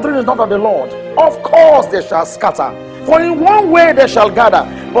that gathering is not of the Lord, of course they shall scatter. For in one way they shall gather,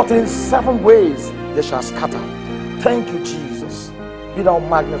 but in 7 ways they shall scatter. Thank you, Jesus. Be thou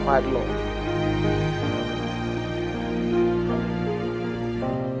magnified, Lord.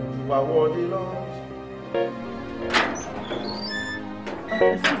 You are worthy, Lord.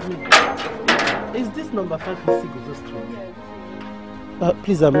 Excuse me. Is this number 556 Gozo Street?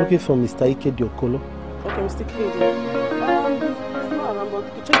 Please, I'm looking for Mr. Ikedi Okolo. Okay, Mr. Ikedi. He's not around, but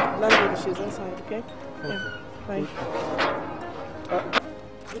you check the landlady, she's outside, okay? Yeah. Bye.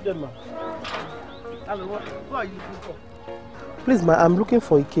 Good day, ma'am. Hello, who are you looking for? Please, ma'am, I'm looking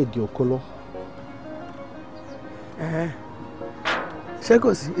for Ikedi Okolo.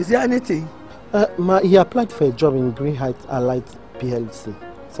 Shekos, is there anything? He applied for a job in Green Heights Allied PLC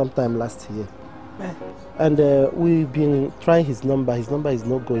sometime last year. And we've been trying his number. His number is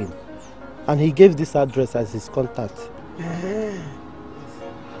not going. And he gave this address as his contact.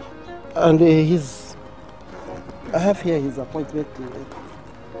 And I have here his appointment letter.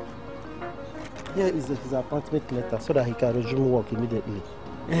 Here is his appointment letter so that he can resume work immediately.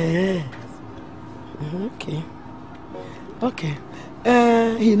 Okay.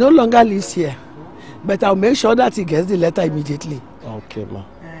 He no longer lives here. But I'll make sure that he gets the letter immediately. Okay, ma.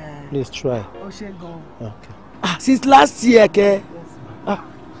 Please try. Okay. Since last year, okay?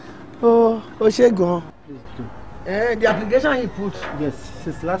 Oshegon. The application he put. Yes,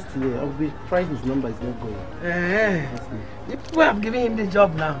 since last year. I'll be trying his number, is not going. The people have given him the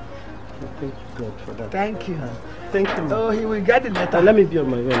job now. Thank God for that. Thank you. Thank you, ma. Oh, he will get the letter. Let me be on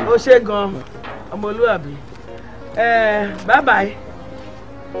my way. Oshegon. Omoluabi. Bye-bye.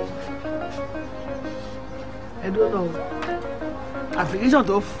 I don't know. Application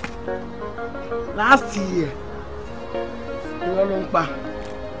of last year.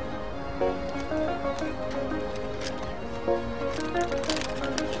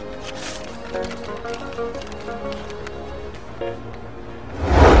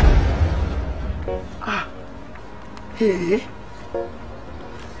 Hey.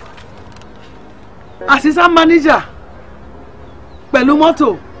 Assistant manager. Pẹ̀lú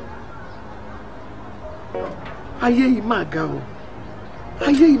mọ́tò. Ayé yìí máa ga o.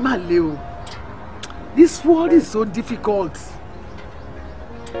 Ayé yìí máa le o. This world is so difficult.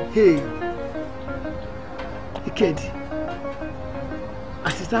 Hey. Ikedi.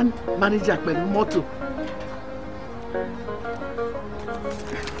 Assistant manager pẹ̀lú mọ́tò.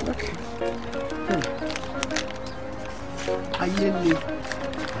 Okay. Ayé le.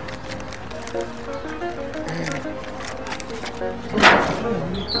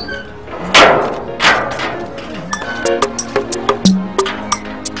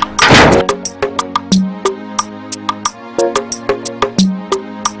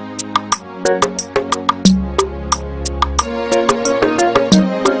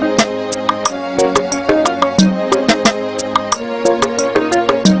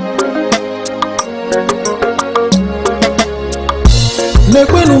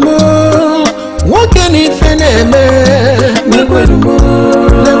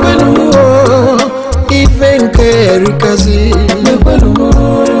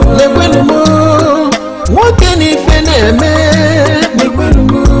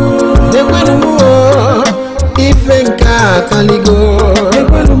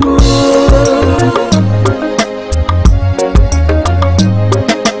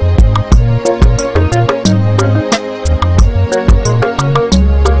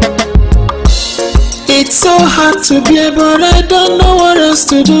 It's so hard to bear, but I don't know what else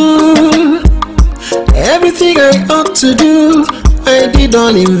to do. Everything I ought to do, I did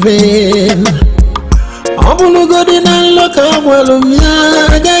all in vain.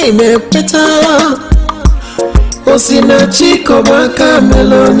 Osina chiko baka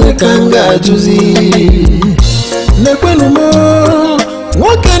melonye kanga juzi. Nekwenumo,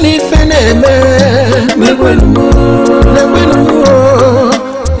 wakani feneme. Nekwenumo,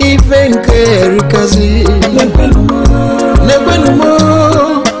 ifenke rikazi. Nekwenumo,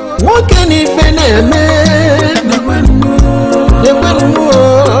 wakani feneme. Nekwenumo,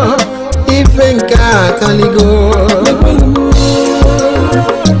 ifenka kaligo.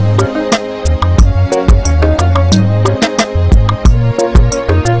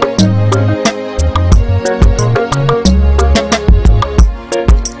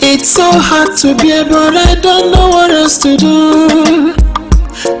 It's so hard to bear, but I don't know what else to do.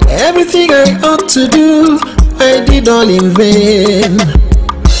 Everything I ought to do, I did all in vain.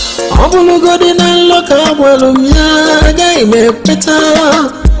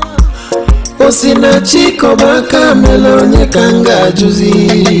 Osina chiko baka melonye kanga juzi.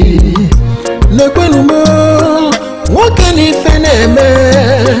 Nekwenumo, wakani feneme.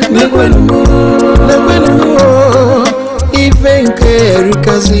 Nekwenumo, ifenke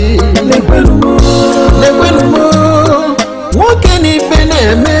rikazi. Nekwenumo, wakani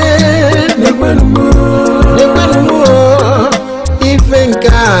feneme. Nekwenumo,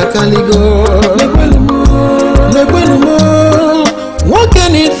 ifenka kaligo. Nekwenumo,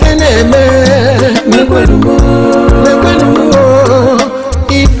 wakani feneme. Nekwenumo,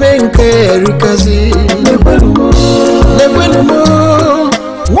 ifenke rikazi. Nekwenumo,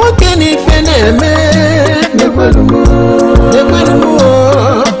 wakani feneme. Nekwenumo,